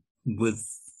relationship with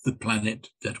the planet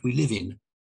that we live in.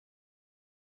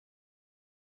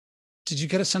 Did you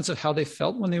get a sense of how they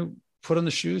felt when they put on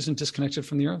the shoes and disconnected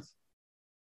from the Earth?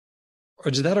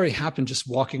 Or did that already happen just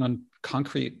walking on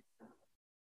concrete?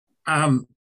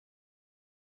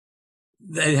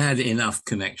 They had enough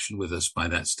connection with us by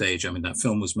that stage. I mean, that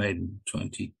film was made in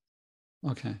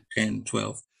 2010,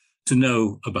 12, to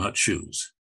know about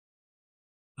shoes.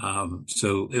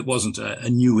 So it wasn't a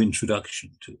new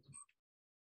introduction to them.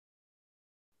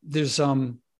 There's,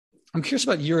 I'm curious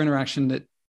about your interaction. That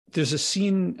there's a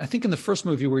scene, I think in the first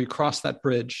movie, where you cross that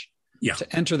bridge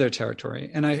to enter their territory.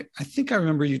 And I think I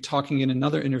remember you talking in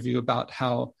another interview about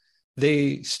how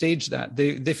they staged that.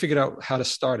 They figured out how to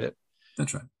start it.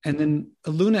 That's right. And then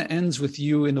Luna ends with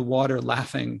you in the water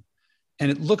laughing, and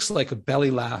it looks like a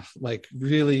belly laugh, like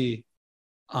really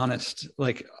honest.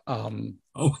 Like,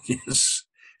 oh yes,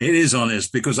 it is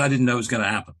honest, because I didn't know it was going to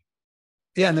happen.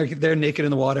 Yeah, and they're naked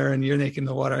in the water, and you're naked in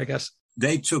the water, I guess.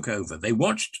 They took over. They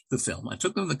watched the film. I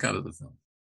took them the cut of the film,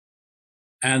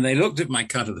 and they looked at my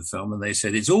cut of the film, and they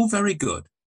said, "It's all very good.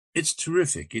 It's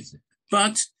terrific.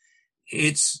 But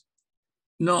it's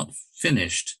not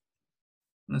finished."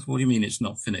 That's what do you mean it's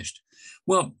not finished?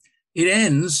 Well, it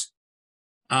ends.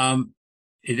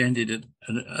 It ended at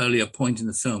an earlier point in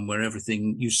the film where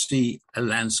you see a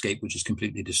landscape which is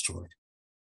completely destroyed.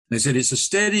 They said it's a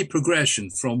steady progression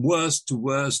from worse to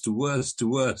worse to worse to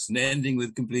worse and ending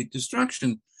with complete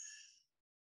destruction.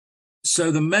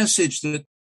 So the message that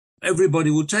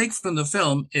everybody will take from the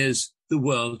film is the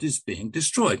world is being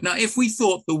destroyed. Now, if we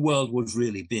thought the world was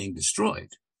really being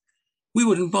destroyed, we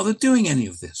wouldn't bother doing any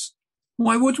of this.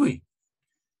 Why would we?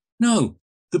 No,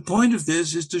 the point of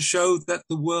this is to show that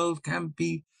the world can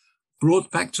be brought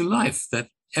back to life, that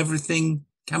everything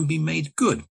can be made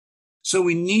good. So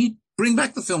bring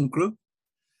back the film crew,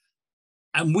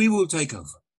 and we will take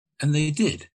over. And they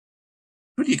did.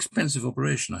 Pretty expensive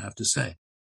operation, I have to say.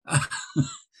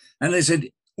 And they said,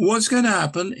 what's going to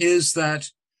happen is that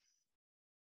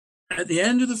at the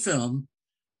end of the film,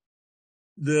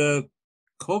 the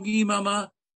Kogi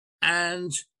Mama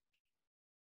and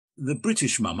the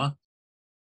British Mama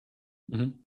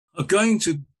are going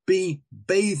to be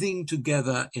bathing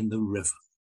together in the river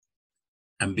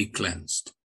and be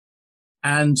cleansed.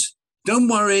 And don't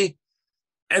worry,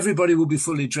 everybody will be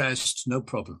fully dressed, no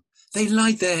problem. They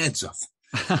light their heads off.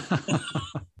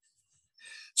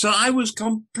 So I was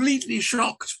completely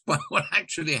shocked by what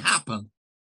actually happened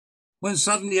when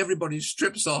suddenly everybody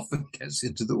strips off and gets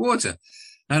into the water.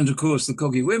 And, of course, the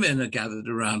Kogi women are gathered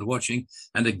around watching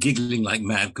and are giggling like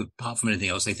mad, because apart from anything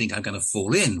else, they think I'm going to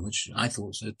fall in, which I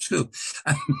thought so too.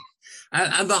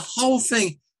 And the whole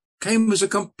thing came as a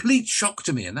complete shock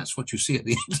to me, and that's what you see at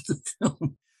the end of the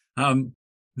film. And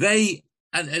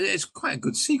it's quite a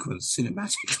good sequence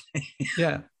cinematically.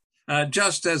 Yeah.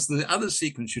 Just as the other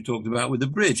sequence you talked about with the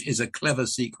bridge is a clever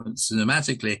sequence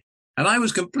cinematically. And I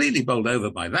was completely bowled over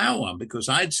by that one, because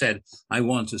I'd said I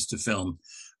want us to film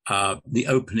the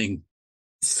opening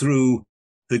through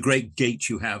the great gate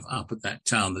you have up at that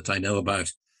town that I know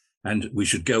about. And we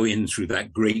should go in through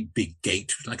that great big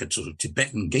gate, like a sort of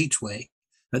Tibetan gateway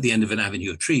at the end of an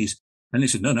avenue of trees. And they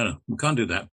said, no, we can't do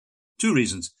that. 2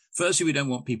 reasons. Firstly, we don't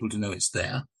want people to know it's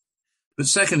there. But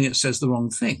secondly, it says the wrong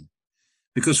thing.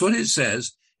 Because what it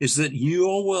says is that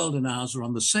your world and ours are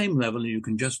on the same level, and you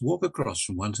can just walk across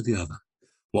from one to the other.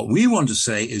 What we want to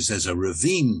say is there's a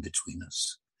ravine between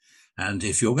us. And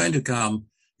if you're going to come,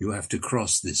 you have to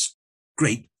cross this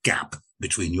great gap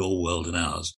between your world and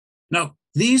ours. Now,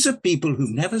 these are people who've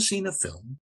never seen a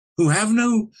film, who have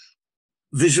no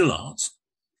visual arts,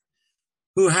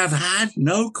 who have had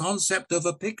no concept of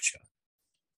a picture.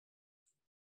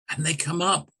 And they come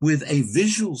up with a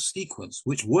visual sequence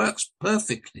which works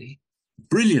perfectly,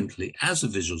 brilliantly as a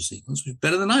visual sequence, which is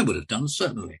better than I would have done,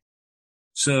 certainly.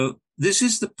 So this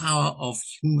is the power of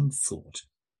human thought,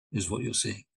 is what you're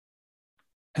seeing.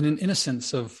 And an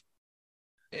innocence of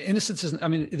innocence isn't, I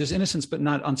mean, there's innocence, but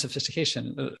not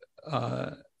unsophistication.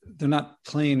 They're not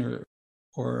plain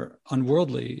or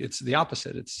unworldly. It's the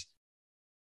opposite. It's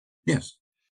yes.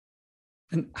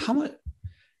 And how much,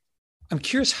 I'm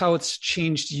curious how it's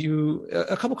changed you.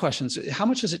 A couple questions. How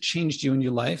much has it changed you in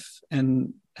your life,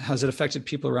 and has it affected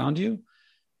people around you?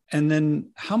 And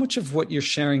then how much of what you're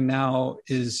sharing now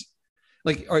is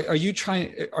like, are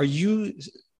you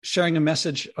sharing a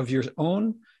message of your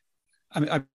own? I mean,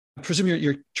 I presume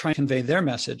you're trying to convey their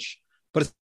message,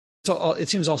 but it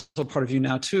seems also part of you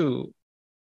now too.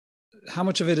 How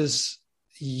much of it is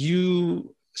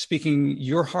you speaking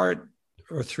your heart,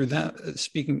 or through that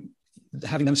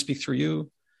having them speak through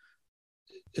you?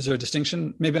 Is there a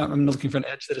distinction? Maybe I'm looking for an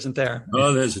edge that isn't there.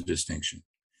 Oh, there's a distinction.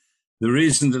 The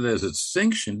reason that there's a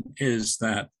distinction is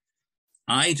that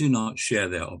I do not share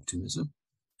their optimism.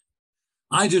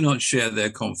 I do not share their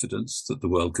confidence that the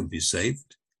world can be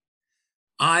saved.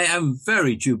 I am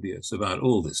very dubious about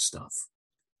all this stuff,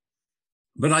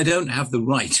 but I don't have the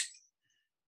right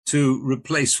to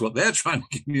replace what they're trying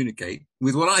to communicate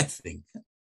with what I think.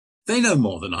 They know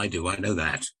more than I do. I know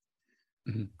that.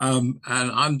 Mm-hmm.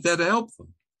 And I'm there to help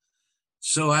them.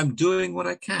 So I'm doing what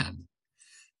I can.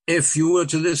 If you were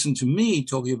to listen to me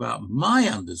talking about my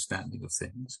understanding of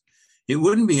things, it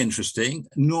wouldn't be interesting,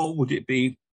 nor would it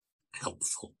be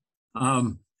helpful.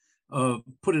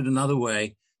 Put it another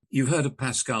way, you've heard of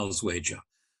Pascal's wager.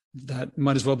 That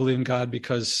might as well believe in God,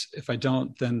 because if I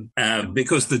don't, then...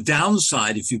 because the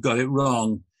downside, if you've got it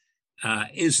wrong,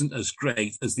 isn't as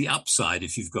great as the upside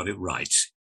if you've got it right.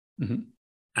 Mm-hmm.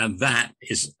 And that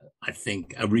is, I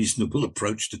think, a reasonable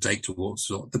approach to take towards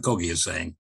what the Kogi is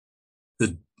saying.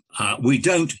 That we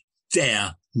don't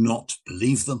dare not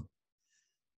believe them.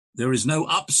 There is no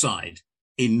upside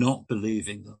in not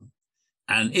believing them.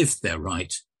 And if they're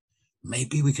right,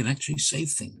 maybe we can actually save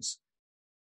things.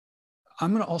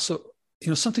 I'm going to also,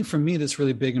 something for me that's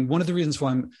really big. And one of the reasons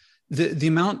why the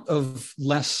amount of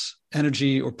less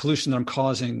energy or pollution that I'm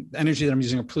causing, the energy that I'm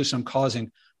using or pollution I'm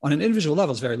causing on an individual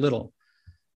level is very little.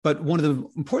 But one of the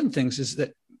important things is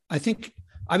that I think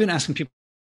I've been asking people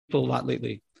a lot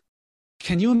lately,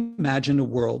 can you imagine a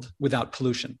world without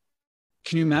pollution?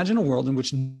 Can you imagine a world in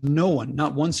which no one,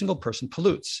 not one single person,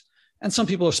 pollutes? And some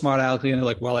people are smart alecky and they're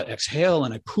like, well, I exhale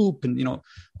and I poop and,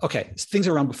 okay, things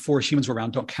around before humans were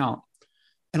around don't count.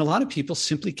 And a lot of people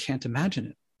simply can't imagine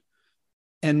it.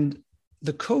 And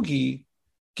the Kogi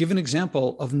give an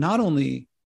example of not only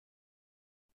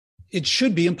it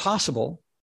should be impossible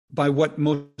by what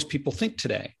most people think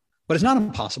today, but it's not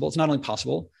impossible. It's not only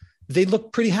possible, they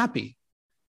look pretty happy.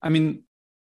 I mean,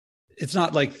 it's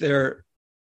not like they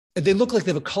look like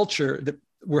they have a culture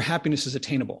where happiness is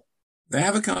attainable. They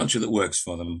have a culture that works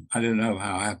for them. I don't know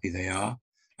how happy they are.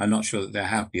 I'm not sure that they're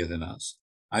happier than us.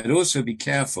 I'd also be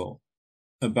careful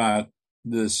about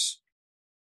this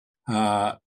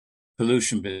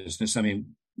pollution business. I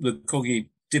mean, the Kogi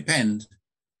depend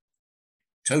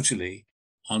totally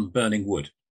on burning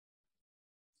wood.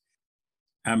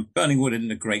 And burning wood isn't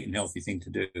a great and healthy thing to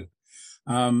do.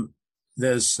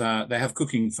 They have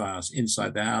cooking fires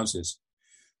inside their houses.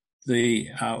 The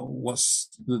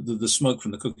smoke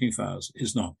from the cooking fires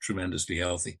is not tremendously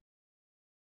healthy.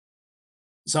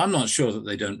 So I'm not sure that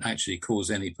they don't actually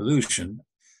cause any pollution,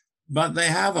 but they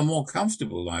have a more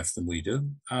comfortable life than we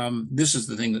do. This is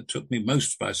the thing that took me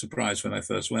most by surprise when I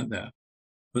first went there.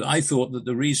 But I thought that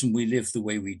the reason we live the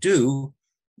way we do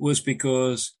was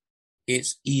because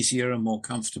it's easier and more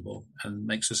comfortable and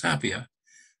makes us happier.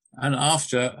 And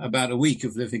after about a week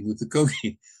of living with the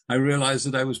Kogi, I realized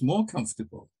that I was more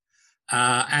comfortable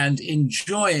and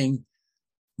enjoying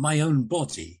my own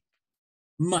body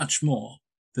much more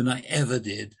than I ever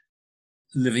did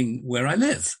living where I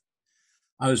live.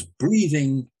 I was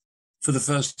breathing for the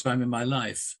first time in my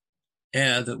life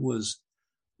air that was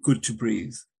good to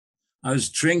breathe. I was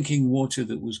drinking water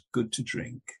that was good to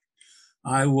drink.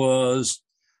 I was,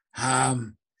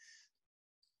 while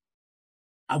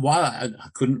I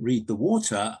couldn't read the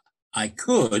water, I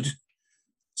could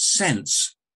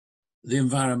sense the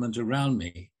environment around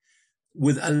me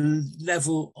with a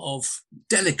level of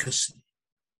delicacy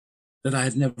that I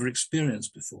had never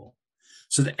experienced before.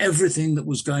 So that everything that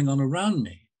was going on around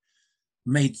me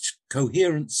made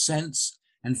coherent sense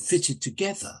and fitted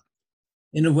together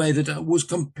in a way that was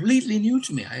completely new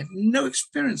to me. I had no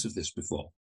experience of this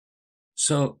before.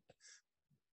 So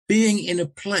being in a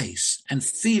place and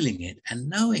feeling it and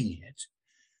knowing it,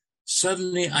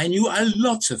 suddenly I knew a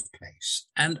lot of place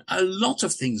and a lot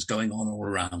of things going on all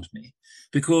around me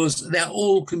because they're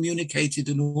all communicated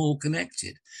and all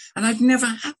connected. And I'd never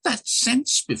had that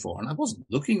sense before, and I wasn't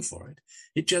looking for it.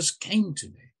 It just came to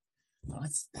me. Well,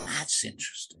 that's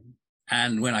interesting.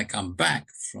 And when I come back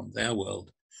from their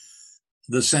world,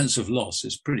 the sense of loss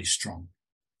is pretty strong.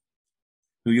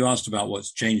 You asked about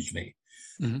what's changed me.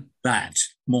 Mm-hmm. That,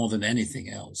 more than anything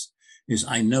else, is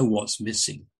I know what's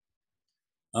missing.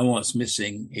 And what's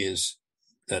missing is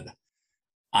that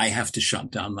I have to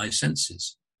shut down my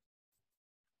senses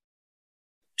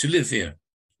to live here.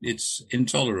 It's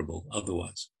intolerable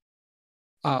otherwise.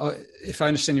 If I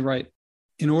understand you right,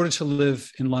 in order to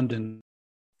live in London,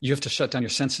 you have to shut down your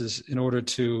senses in order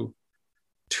to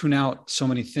tune out so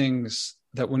many things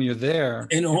that when you're there...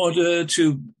 In order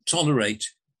to tolerate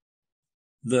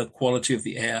the quality of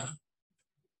the air,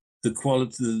 the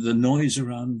quality, the noise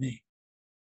around me,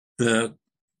 the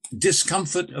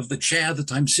discomfort of the chair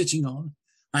that I'm sitting on,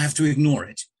 I have to ignore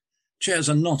it. Chairs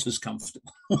are not as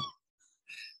comfortable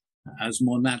as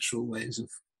more natural ways of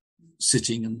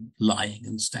sitting and lying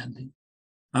and standing.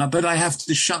 But I have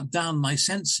to shut down my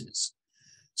senses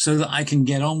so that I can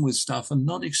get on with stuff and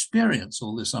not experience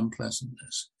all this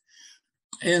unpleasantness.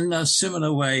 In a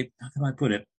similar way, how can I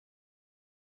put it?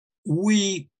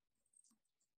 We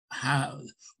have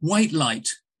white light,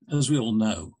 as we all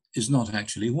know, is not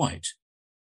actually white.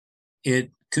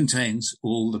 It contains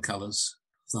all the colors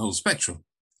of the whole spectrum.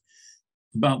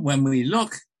 But when we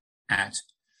look at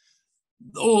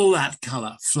all that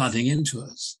color flooding into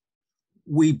us,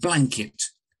 we blank it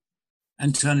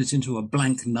and turn it into a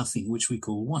blank nothing, which we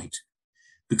call white,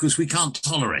 because we can't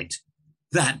tolerate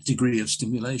that degree of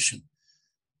stimulation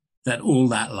that all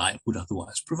that light would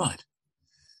otherwise provide.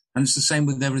 And it's the same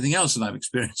with everything else that I'm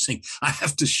experiencing. I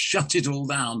have to shut it all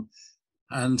down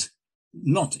and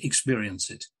not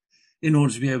experience it in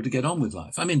order to be able to get on with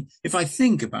life. I mean, if I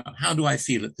think about how do I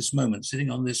feel at this moment, sitting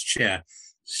on this chair,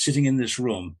 sitting in this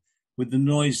room with the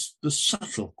noise, the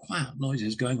subtle, quiet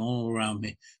noises going on all around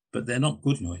me, but they're not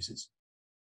good noises.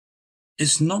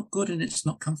 It's not good and it's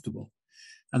not comfortable.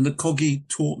 And the Corgi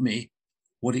taught me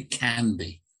what it can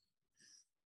be,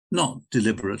 not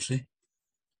deliberately.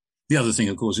 The other thing,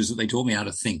 of course, is that they taught me how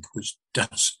to think, which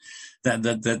does,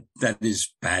 that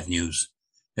is bad news.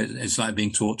 It's like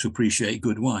being taught to appreciate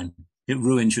good wine. It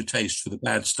ruins your taste for the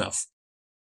bad stuff.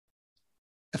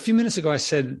 A few minutes ago, I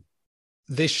said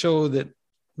they show that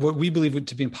what we believe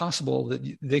to be impossible,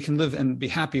 that they can live and be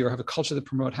happy or have a culture that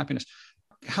promote happiness.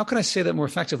 How can I say that more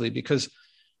effectively? Because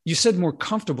you said more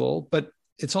comfortable, but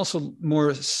it's also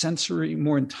more sensory,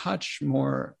 more in touch,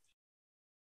 more...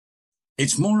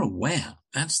 It's more aware.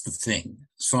 That's the thing,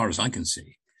 as far as I can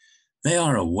see. They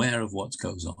are aware of what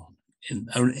goes on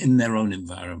in their own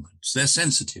environments. They're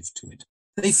sensitive to it.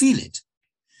 They feel it.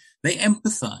 They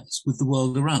empathize with the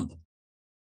world around them.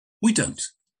 We don't.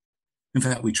 In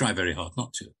fact, we try very hard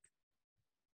not to.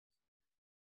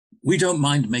 We don't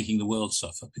mind making the world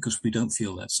suffer because we don't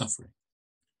feel that suffering.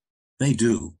 They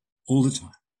do all the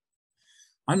time.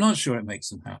 I'm not sure it makes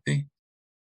them happy.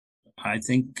 I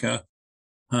think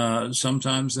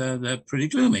sometimes they're pretty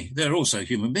gloomy. They're also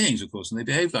human beings, of course, and they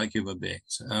behave like human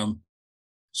beings.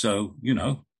 So, you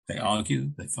know, they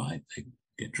argue, they fight, they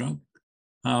get drunk.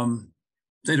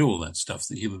 They do all that stuff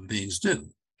that human beings do.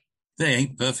 They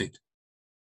ain't perfect.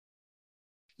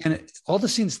 And all the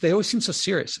scenes, they always seem so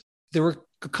serious. There were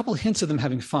a couple of hints of them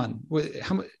having fun.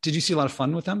 Did you see a lot of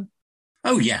fun with them?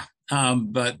 Oh, yeah.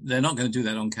 But they're not going to do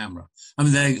that on camera. I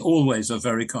mean, they always are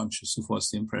very conscious of what's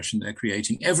the impression they're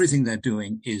creating. Everything they're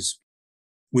doing is,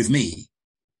 with me,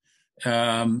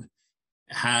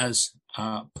 has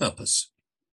purpose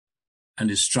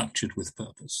and is structured with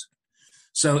purpose.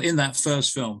 So in that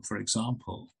first film, for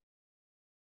example,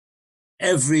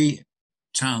 every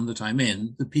town that I'm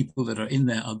in, the people that are in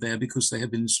there are there because they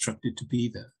have been instructed to be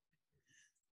there.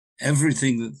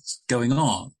 Everything that's going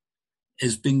on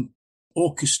is being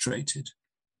orchestrated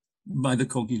by the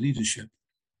Corgi leadership.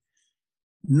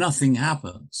 Nothing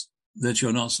happens that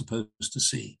you're not supposed to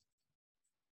see.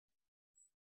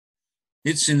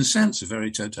 It's, in a sense, a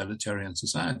very totalitarian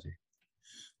society.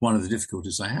 One of the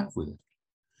difficulties I have with it.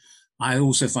 I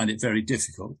also find it very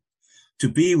difficult to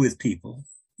be with people,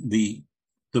 the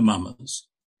mummers,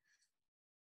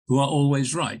 who are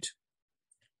always right.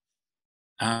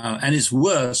 And it's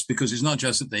worse because it's not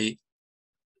just that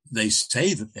they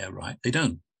say that they're right, they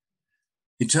don't.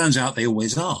 It turns out they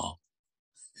always are.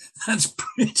 That's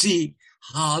pretty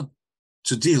hard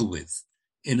to deal with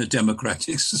in a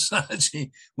democratic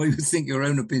society where you think your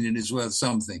own opinion is worth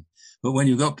something. But when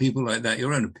you've got people like that,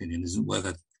 your own opinion isn't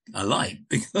worth a light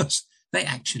because they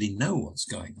actually know what's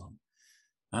going on.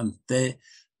 And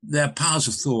their powers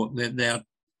of thought, they're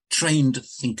trained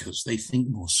thinkers. They think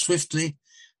more swiftly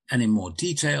and in more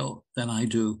detail than I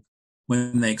do.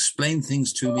 When they explain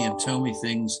things to me and tell me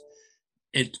things,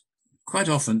 it quite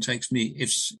often takes me,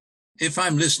 if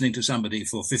I'm listening to somebody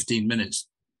for 15 minutes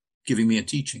giving me a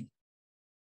teaching,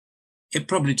 it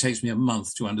probably takes me a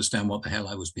month to understand what the hell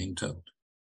I was being told.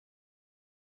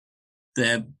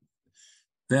 They're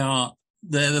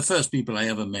the first people I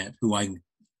ever met who I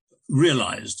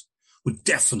realized were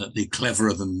definitely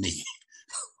cleverer than me.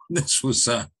 This was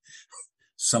a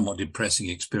somewhat depressing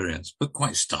experience, but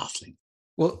quite startling.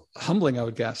 Well, humbling, I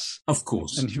would guess. Of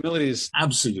course. And humility is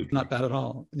absolutely not bad at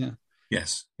all. Yeah.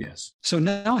 Yes, yes. So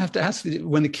now I have to ask,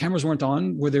 when the cameras weren't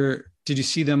on, did you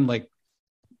see them like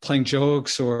playing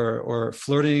jokes or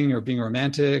flirting or being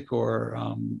romantic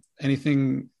or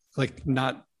anything like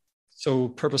not so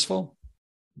purposeful?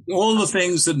 All the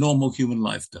things that normal human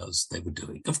life does, they were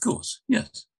doing. Of course.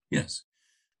 Yes, yes.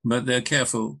 But they're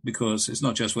careful because it's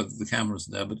not just whether the camera's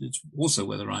there, but it's also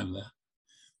whether I'm there.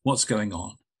 What's going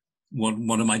on?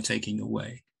 What am I taking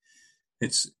away?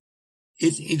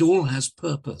 It all has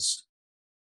purpose.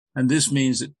 And this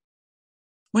means that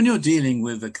when you're dealing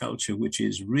with a culture which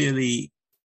is really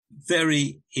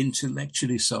very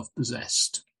intellectually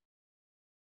self-possessed,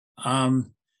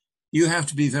 you have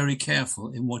to be very careful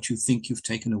in what you think you've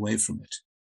taken away from it,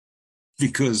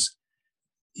 because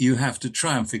you have to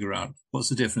try and figure out what's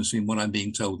the difference between what I'm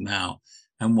being told now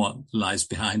and what lies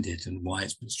behind it and why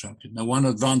it's been structured. Now, one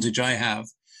advantage I have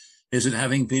is that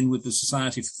having been with the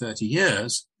society for 30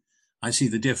 years, I see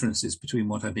the differences between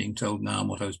what I'm being told now and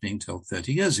what I was being told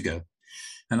 30 years ago.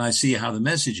 And I see how the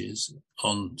messages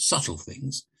on subtle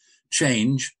things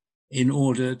change in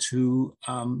order to,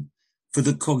 for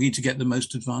the Kogi to get the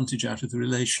most advantage out of the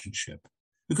relationship,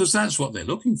 because that's what they're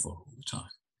looking for all the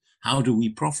time. How do we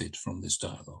profit from this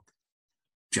dialogue?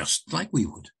 Just like we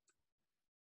would.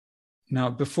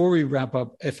 Now, before we wrap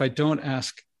up, if I don't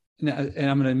ask, and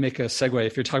I'm going to make a segue,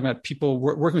 if you're talking about people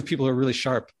working with people who are really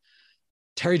sharp,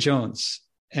 Terry Jones,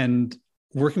 and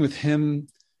working with him,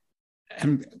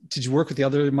 and did you work with the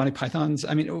other Monty Pythons?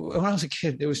 I mean, when I was a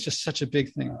kid, it was just such a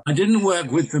big thing. I didn't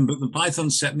work with them, but the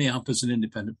Pythons set me up as an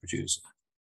independent producer.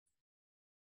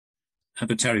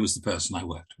 But Terry was the person I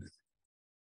worked with.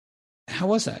 How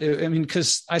was that? I mean,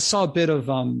 because I saw a bit of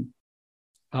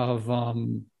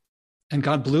And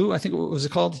God Blue, I think, what was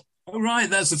it called? Oh, right.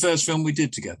 That's the first film we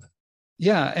did together.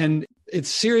 Yeah. And it's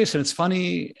serious and it's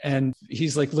funny. And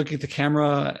he's like looking at the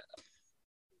camera,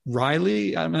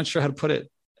 Riley, I'm not sure how to put it.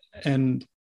 And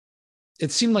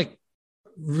it seemed like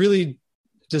really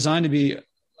designed to be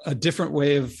a different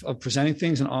way of presenting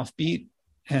things and offbeat.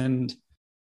 And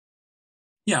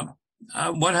yeah.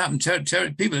 What happened?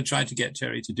 Terry, people had tried to get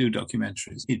Terry to do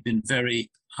documentaries. He'd been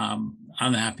very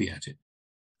unhappy at it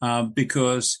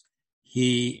because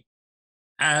he,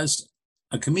 as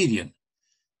a comedian,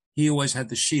 he always had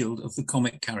the shield of the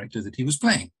comic character that he was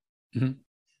playing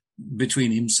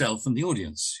between himself and the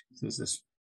audience. There's this.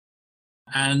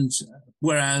 And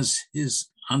whereas his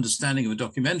understanding of a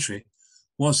documentary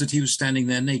was that he was standing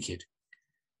there naked.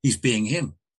 He's being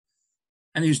him.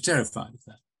 And he was terrified of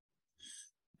that.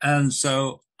 And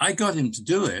so I got him to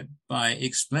do it by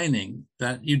explaining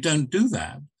that you don't do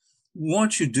that.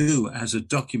 What you do as a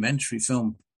documentary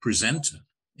film presenter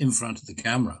in front of the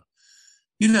camera,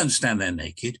 you don't stand there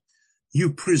naked.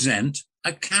 You present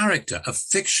a character, a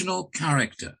fictional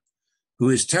character, who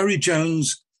is Terry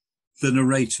Jones, the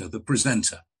narrator, the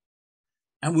presenter.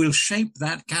 And we'll shape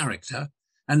that character,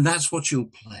 and that's what you'll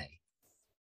play.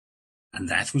 And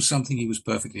that was something he was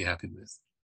perfectly happy with.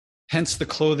 Hence the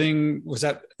clothing, was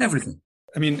that? Everything.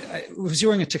 I mean, was he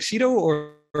wearing a tuxedo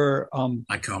or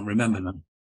I can't remember now.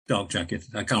 Dark jacket,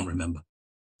 I can't remember.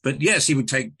 But yes, he would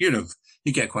take,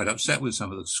 he'd get quite upset with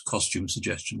some of the costume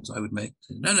suggestions I would make.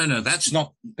 No, that's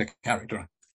not the character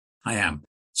I am.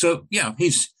 So yeah,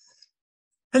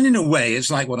 and in a way, it's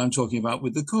like what I'm talking about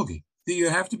with the Kogi. You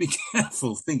have to be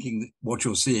careful thinking that what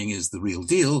you're seeing is the real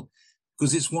deal,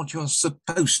 because it's what you're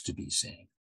supposed to be seeing.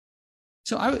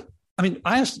 So I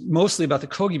asked mostly about the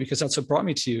Kogi because that's what brought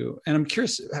me to you. And I'm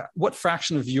curious, what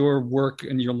fraction of your work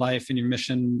and your life and your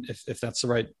mission, if that's the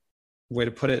right way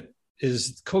to put it,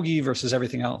 is Kogi versus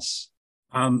everything else?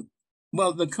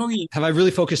 Well, the Kogi... Have I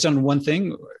really focused on one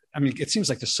thing? I mean, it seems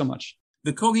like there's so much.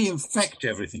 The Kogi infect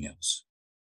everything else.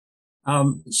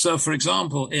 So, for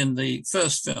example, in the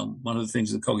first film, one of the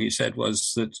things the Kogi said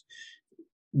was that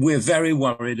we're very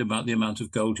worried about the amount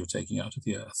of gold you're taking out of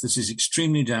the earth. This is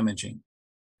extremely damaging.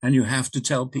 And you have to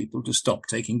tell people to stop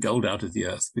taking gold out of the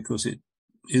earth because it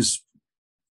is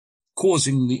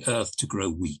causing the earth to grow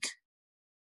weak.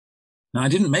 Now, I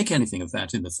didn't make anything of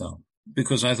that in the film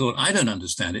because I thought, I don't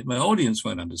understand it. My audience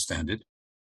won't understand it.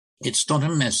 It's not a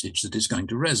message that is going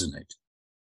to resonate.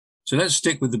 So let's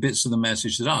stick with the bits of the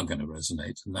message that are going to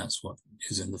resonate. And that's what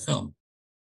is in the film.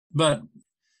 But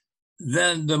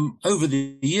then over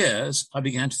the years, I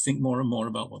began to think more and more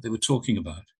about what they were talking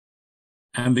about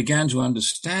and began to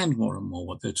understand more and more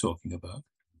what they're talking about.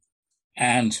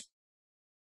 And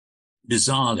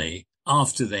bizarrely,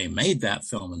 after they made that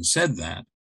film and said that,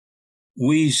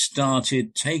 we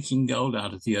started taking gold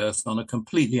out of the earth on a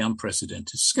completely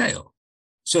unprecedented scale.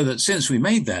 So that since we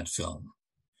made that film,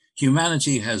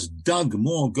 humanity has dug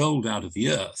more gold out of the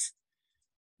earth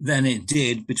than it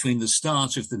did between the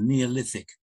start of the Neolithic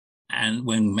and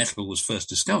when metal was first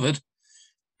discovered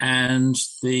and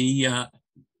the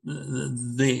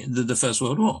First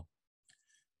World War.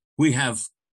 We have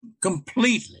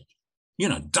completely,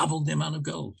 doubled the amount of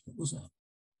gold that was there.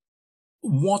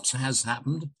 What has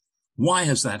happened? Why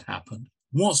has that happened?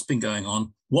 What's been going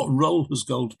on? What role has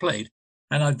gold played?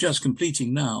 And I'm just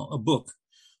completing now a book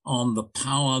on the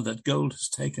power that gold has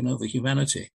taken over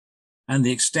humanity and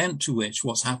the extent to which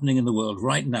what's happening in the world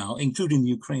right now, including the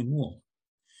Ukraine war,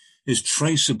 is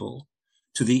traceable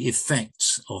to the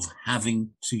effects of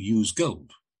having to use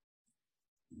gold.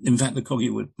 In fact, the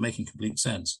Kogge were making complete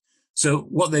sense. So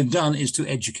what they've done is to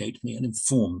educate me and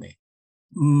inform me.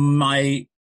 I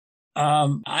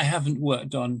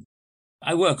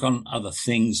work on other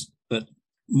things, but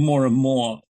more and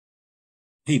more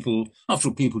people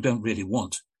don't really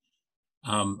want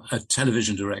a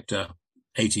television director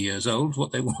 80 years old,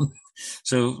 what they want.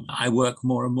 So I work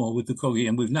more and more with the Kogge,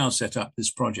 and we've now set up this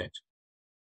project.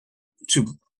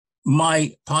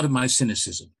 Part of my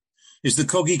cynicism is the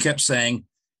Kogge kept saying,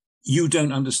 you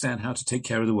don't understand how to take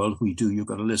care of the world. We do. You've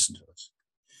got to listen to us.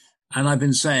 And I've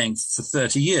been saying for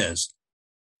 30 years,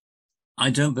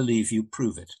 I don't believe you.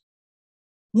 Prove it.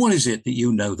 What is it that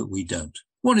you know that we don't?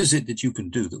 What is it that you can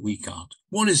do that we can't?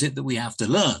 What is it that we have to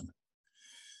learn?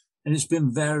 And it's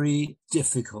been very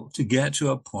difficult to get to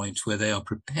a point where they are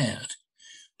prepared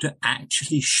to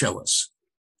actually show us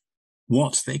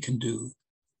what they can do,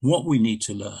 what we need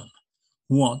to learn,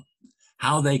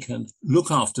 how they can look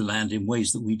after land in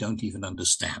ways that we don't even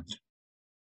understand.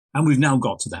 And we've now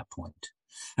got to that point.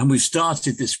 And we've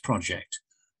started this project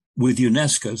with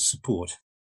UNESCO's support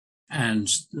and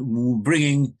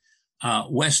bringing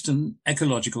Western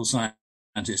ecological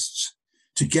scientists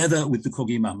together with the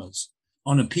Kogge Mamas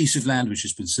on a piece of land which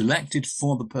has been selected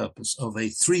for the purpose of a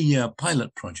 3-year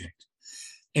pilot project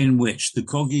in which the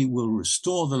Kogge will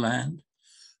restore the land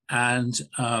and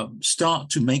start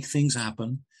to make things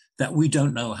happen that we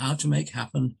don't know how to make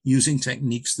happen, using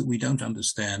techniques that we don't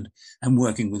understand, and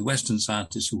working with Western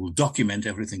scientists who will document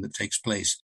everything that takes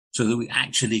place so that we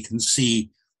actually can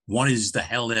see what is the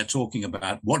hell they're talking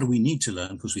about, what do we need to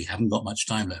learn, because we haven't got much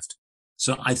time left.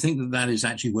 So I think that is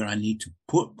actually where I need to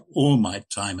put all my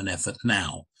time and effort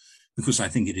now, because I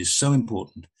think it is so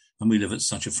important, and we live at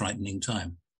such a frightening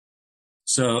time.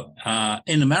 So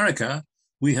in America,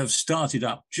 we have started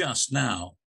up just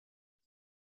now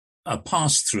a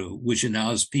pass-through which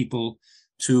allows people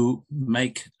to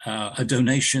make a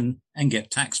donation and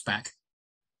get tax back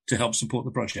to help support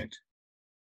the project.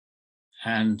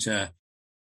 And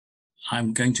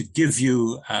I'm going to give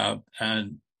you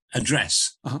an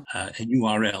address, a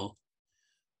URL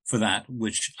for that,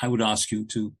 which I would ask you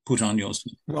to put on your...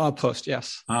 Well, I'll post,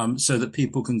 yes. So that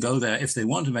people can go there if they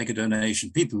want to make a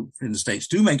donation. People in the States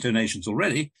do make donations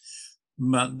already,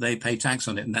 but they pay tax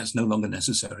on it, and that's no longer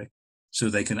necessary. So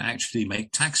they can actually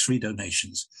make tax-free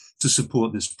donations to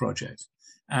support this project.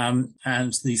 And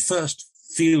the first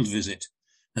field visit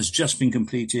has just been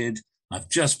completed. I've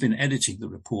just been editing the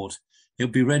report.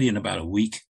 It'll be ready in about a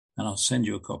week, and I'll send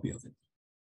you a copy of it.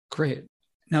 Great.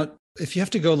 Now, if you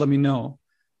have to go, let me know.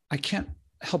 I can't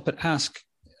help but ask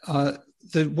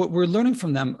what we're learning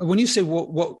from them. When you say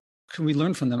what can we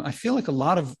learn from them, I feel like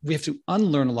we have to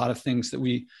unlearn a lot of things that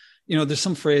there's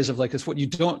some phrase of like, it's what you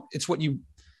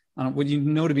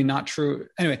know to be not true.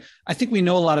 Anyway, I think we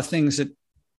know a lot of things that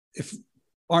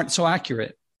aren't so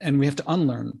accurate, and we have to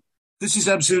unlearn. This is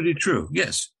absolutely true,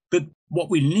 yes. But what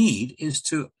we need is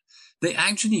they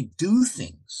actually do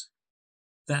things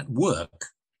that work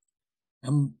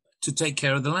and to take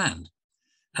care of the land.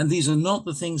 And these are not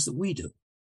the things that we do.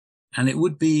 And it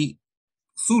would be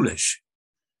foolish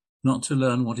not to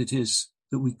learn what it is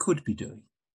that we could be doing.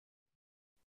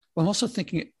 Well, I'm also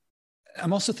thinking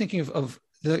of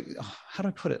how do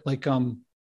I put it? Like, there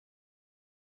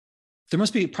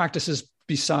must be practices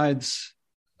besides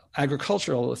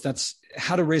agricultural, if that's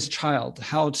how to raise a child,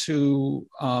 how to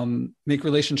make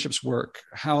relationships work,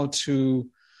 how to,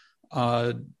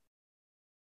 I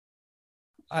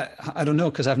don't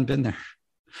know, because I haven't been there.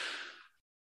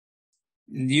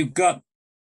 The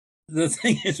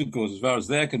thing is, of course, as far as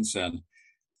they're concerned,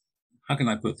 how can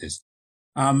I put this?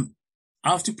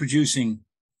 After producing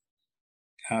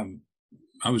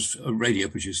I was a radio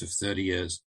producer for 30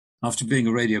 years. After being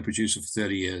a radio producer for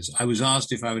 30 years, I was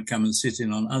asked if I would come and sit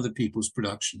in on other people's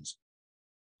productions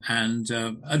and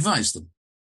advise them.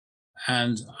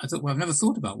 And I thought, well, I've never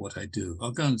thought about what I do.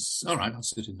 I'll go and, all right, I'll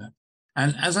sit in there.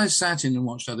 And as I sat in and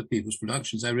watched other people's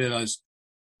productions, I realized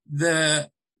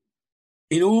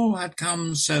it all had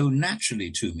come so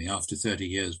naturally to me after 30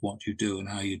 years, what you do and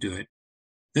how you do it,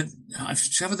 that I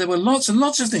discovered there were lots and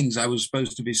lots of things I was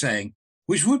supposed to be saying,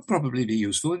 which would probably be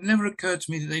useful. It never occurred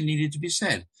to me that they needed to be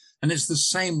said. And it's the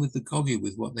same with the Kogi,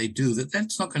 with what they do,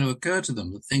 that's not going to occur to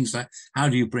them. That things like, how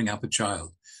do you bring up a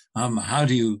child? How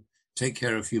do you take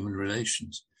care of human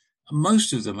relations?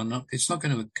 Most of them are not, it's not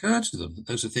going to occur to them that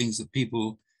those are things that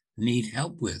people need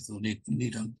help with or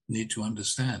need to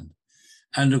understand.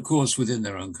 And of course, within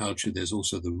their own culture, there's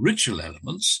also the ritual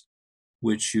elements,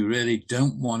 which you really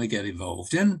don't want to get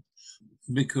involved in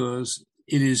because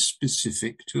it is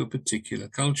specific to a particular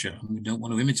culture, and we don't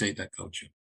want to imitate that culture.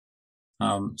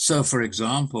 So, for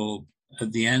example,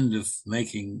 at the end of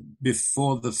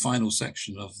before the final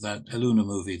section of that Eluna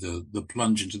movie, the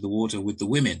plunge into the water with the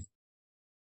women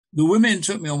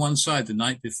took me on one side the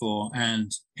night before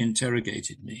and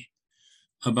interrogated me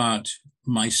about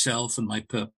myself and my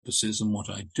purposes and what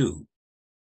I do.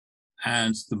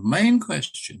 And the main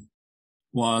question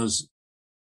was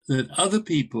that other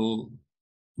people,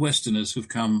 Westerners who've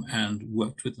come and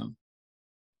worked with them,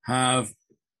 have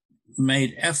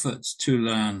made efforts to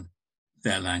learn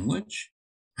their language,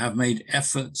 have made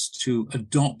efforts to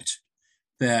adopt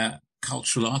their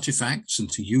cultural artifacts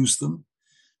and to use them,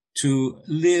 to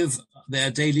live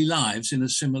their daily lives in a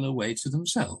similar way to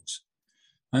themselves.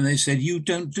 And they said, you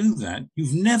don't do that.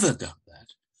 You've never done that.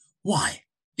 Why?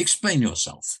 Explain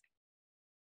yourself.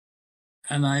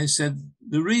 And I said,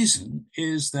 the reason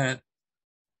is that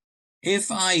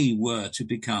if I were to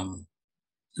become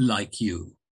like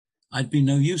you, I'd be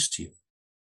no use to you.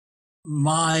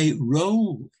 My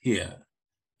role here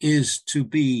is to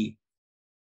be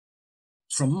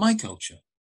from my culture,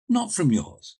 not from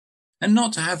yours, and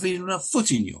not to have even a foot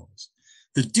in yours.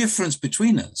 The difference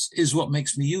between us is what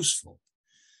makes me useful.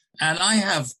 And I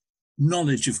have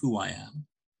knowledge of who I am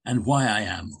and why I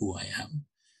am who I am.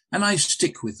 And I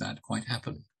stick with that quite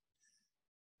happily.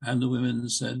 And the women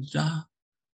said,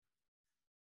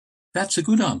 that's a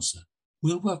good answer.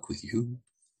 We'll work with you.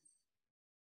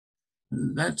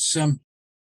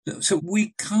 So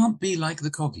we can't be like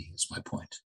the Kogi, is my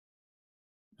point.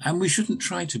 And we shouldn't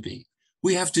try to be.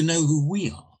 We have to know who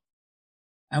we are.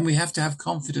 And we have to have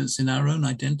confidence in our own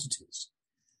identities.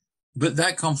 But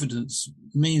that confidence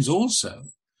means also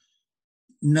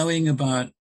knowing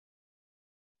about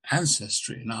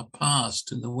ancestry and our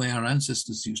past and the way our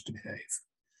ancestors used to behave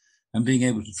and being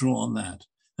able to draw on that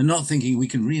and not thinking we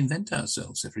can reinvent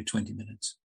ourselves every 20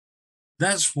 minutes.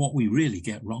 That's what we really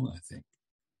get wrong, I think.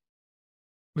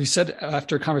 We said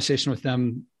after a conversation with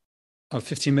them of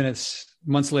 15 minutes,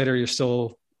 months later, you're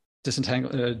still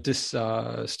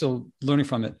still learning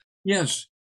from it. Yes.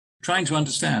 Trying to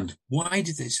understand, why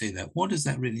did they say that? What does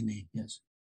that really mean? Yes.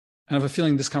 And I have a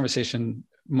feeling this conversation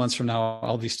months from now,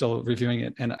 I'll be still reviewing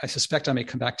it. And I suspect I may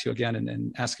come back to you again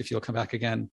and ask if you'll come back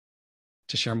again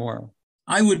to share more.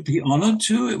 I would be honored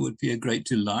to. It would be a great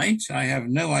delight. I have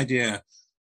no idea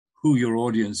who your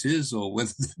audience is or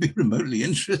whether they'd be remotely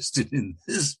interested in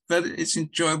this, but it's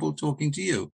enjoyable talking to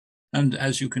you. And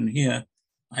as you can hear,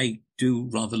 I do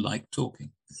rather like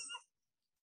talking.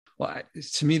 Well,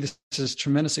 to me, this is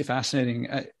tremendously fascinating.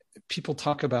 People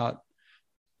talk about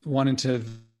wanting to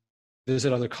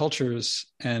visit other cultures,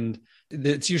 and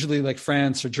it's usually like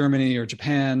France or Germany or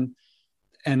Japan,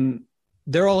 and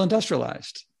they're all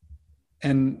industrialized.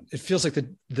 And it feels like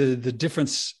the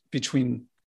difference between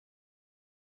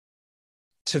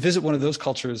to visit one of those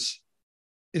cultures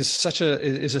is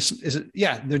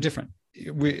they're different.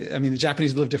 The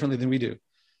Japanese live differently than we do,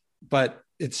 but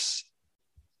this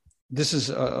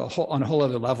is on a whole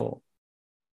other level.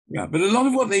 Yeah, but a lot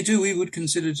of what they do, we would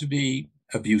consider to be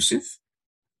abusive.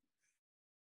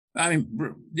 I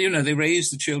mean, they raise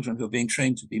the children who are being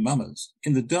trained to be mamas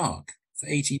in the dark for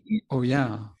 18 years. Oh,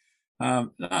 yeah.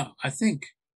 Now, I think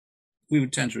we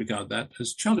would tend to regard that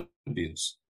as child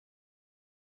abuse.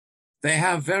 They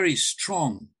have very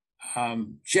strong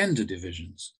gender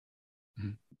divisions.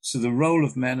 Mm-hmm. So the role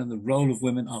of men and the role of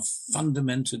women are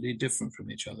fundamentally different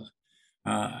from each other.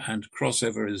 And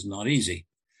crossover is not easy.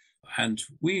 And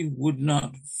we would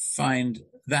not find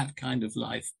that kind of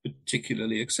life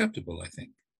particularly acceptable, I think.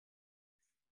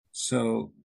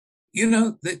 So,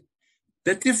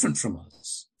 they're different from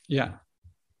us. Yeah.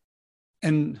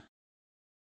 And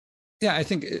yeah, I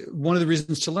think one of the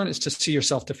reasons to learn is to see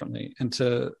yourself differently and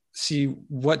to see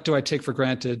what do I take for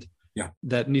granted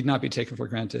that need not be taken for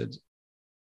granted,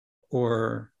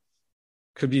 or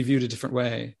could be viewed a different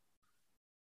way.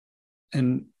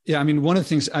 And yeah, I mean, one of the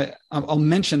things I'll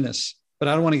mention this, but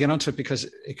I don't want to get onto it because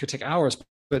it could take hours.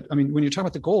 But I mean, when you're talking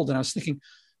about the gold, and I was thinking,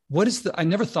 I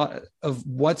never thought of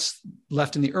what's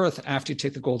left in the earth after you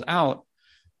take the gold out.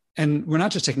 And we're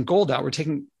not just taking gold out, we're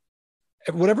taking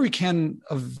whatever we can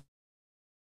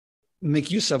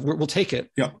make use of, we'll take it.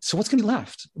 Yeah. So what's going to be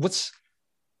left? What's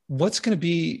going to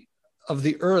be of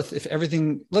the earth if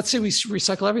everything, let's say we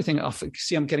recycle everything off.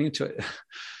 See, I'm getting into it,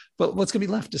 but what's going to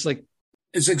be left?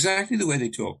 It's exactly the way they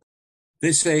talk.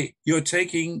 They say you're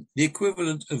taking the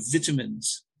equivalent of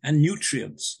vitamins and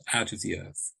nutrients out of the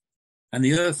earth, and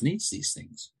the earth needs these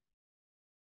things.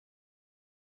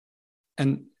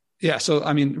 And yeah, so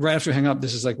I mean, right after we hang up,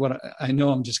 this is like what I know.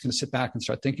 I'm just going to sit back and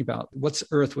start thinking about what's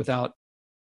earth without,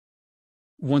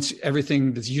 once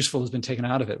everything that's useful has been taken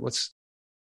out of it.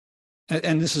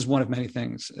 And this is one of many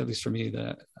things, at least for me,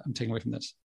 that I'm taking away from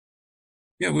this.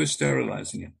 Yeah, we're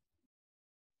sterilizing it.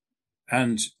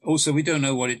 And also, we don't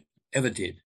know what it ever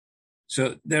did.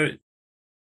 So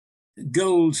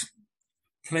gold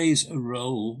plays a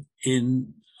role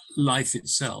in life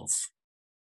itself.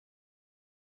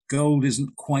 Gold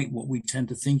isn't quite what we tend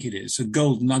to think it is. So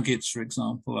gold nuggets, for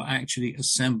example, are actually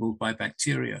assembled by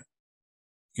bacteria.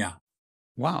 Yeah.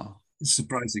 Wow. It's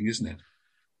surprising, isn't it?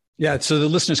 Yeah. So the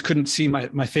listeners couldn't see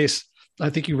my face. I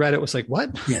think you read it was like,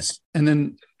 what? Yes. And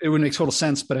then it would make total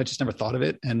sense, but I just never thought of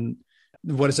it. And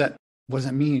what does that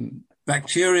mean?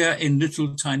 Bacteria in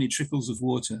little tiny trickles of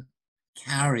water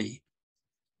carry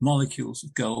molecules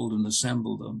of gold and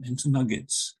assemble them into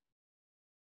nuggets.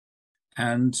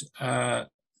 And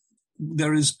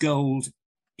there is gold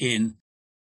in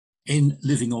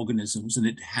living organisms, and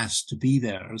it has to be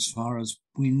there as far as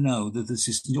we know, that this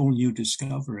is all new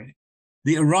discovery.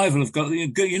 The arrival of gold,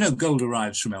 gold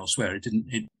arrives from elsewhere.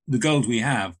 The gold we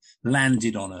have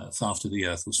landed on Earth after the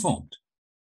Earth was formed.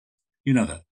 You know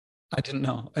that. I didn't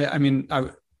know. I mean,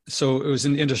 so it was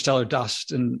in interstellar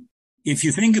dust. And if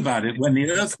you think about it, when the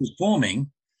Earth was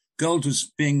forming, gold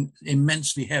was being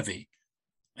immensely heavy.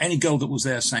 Any gold that was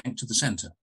there sank to the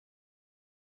center.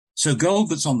 So gold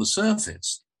that's on the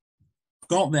surface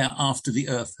got there after the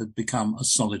Earth had become a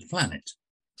solid planet.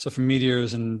 So from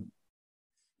meteors and...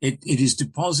 It is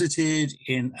deposited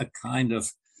in a kind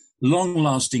of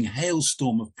long-lasting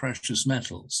hailstorm of precious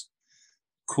metals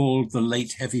called the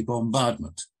Late Heavy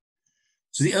Bombardment.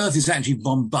 So the Earth is actually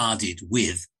bombarded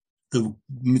with the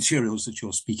materials that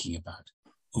you're speaking about,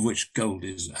 of which gold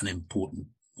is an important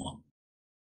one.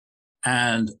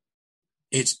 And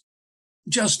it's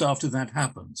just after that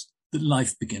happens that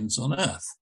life begins on Earth.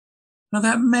 Now,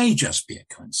 that may just be a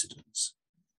coincidence.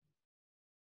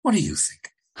 What do you think?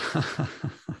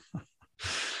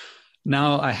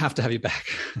 Now I have to have you back.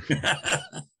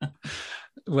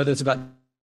 Whether it's about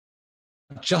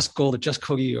just gold or just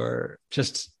Kogi, or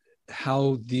just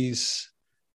how these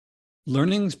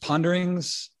learnings,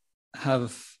 ponderings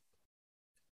have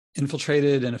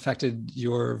infiltrated and affected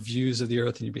your views of the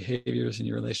earth and your behaviors and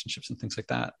your relationships and things like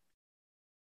that.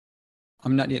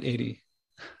 I'm not yet 80.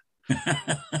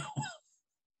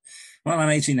 Well, I'm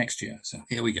 80 next year, so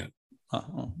here we go. Oh,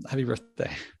 well, happy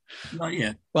birthday. Not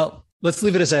yet. Well, let's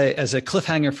leave it as a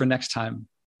cliffhanger for next time.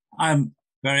 I'm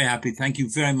very happy. Thank you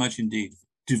very much indeed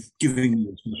for giving me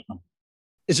this much time.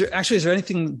 Is there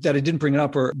anything that I didn't bring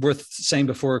up or worth saying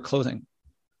before closing,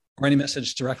 or any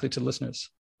message directly to listeners?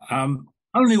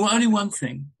 Only one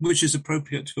thing, which is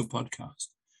appropriate to a podcast,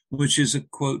 which is a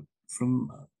quote from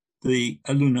the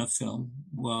Aluna film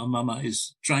where Mama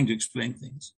is trying to explain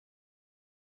things.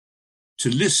 To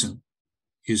listen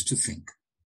is to think.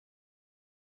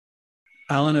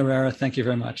 Alan Herrera, thank you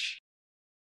very much.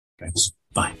 Thanks.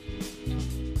 Bye.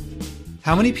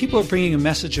 How many people are bringing a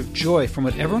message of joy from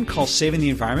what everyone calls saving the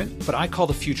environment, but I call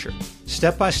the future?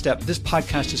 Step by step, this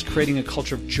podcast is creating a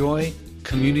culture of joy,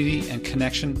 community, and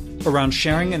connection around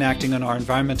sharing and acting on our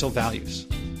environmental values.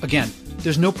 Again,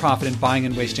 there's no profit in buying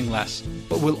and wasting less,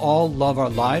 but we'll all love our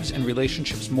lives and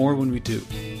relationships more when we do.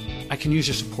 I can use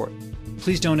your support.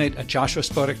 Please donate at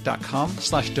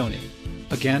joshuaspodek.com/donate.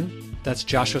 Again, that's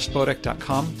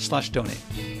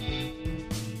joshuaspodek.com/donate.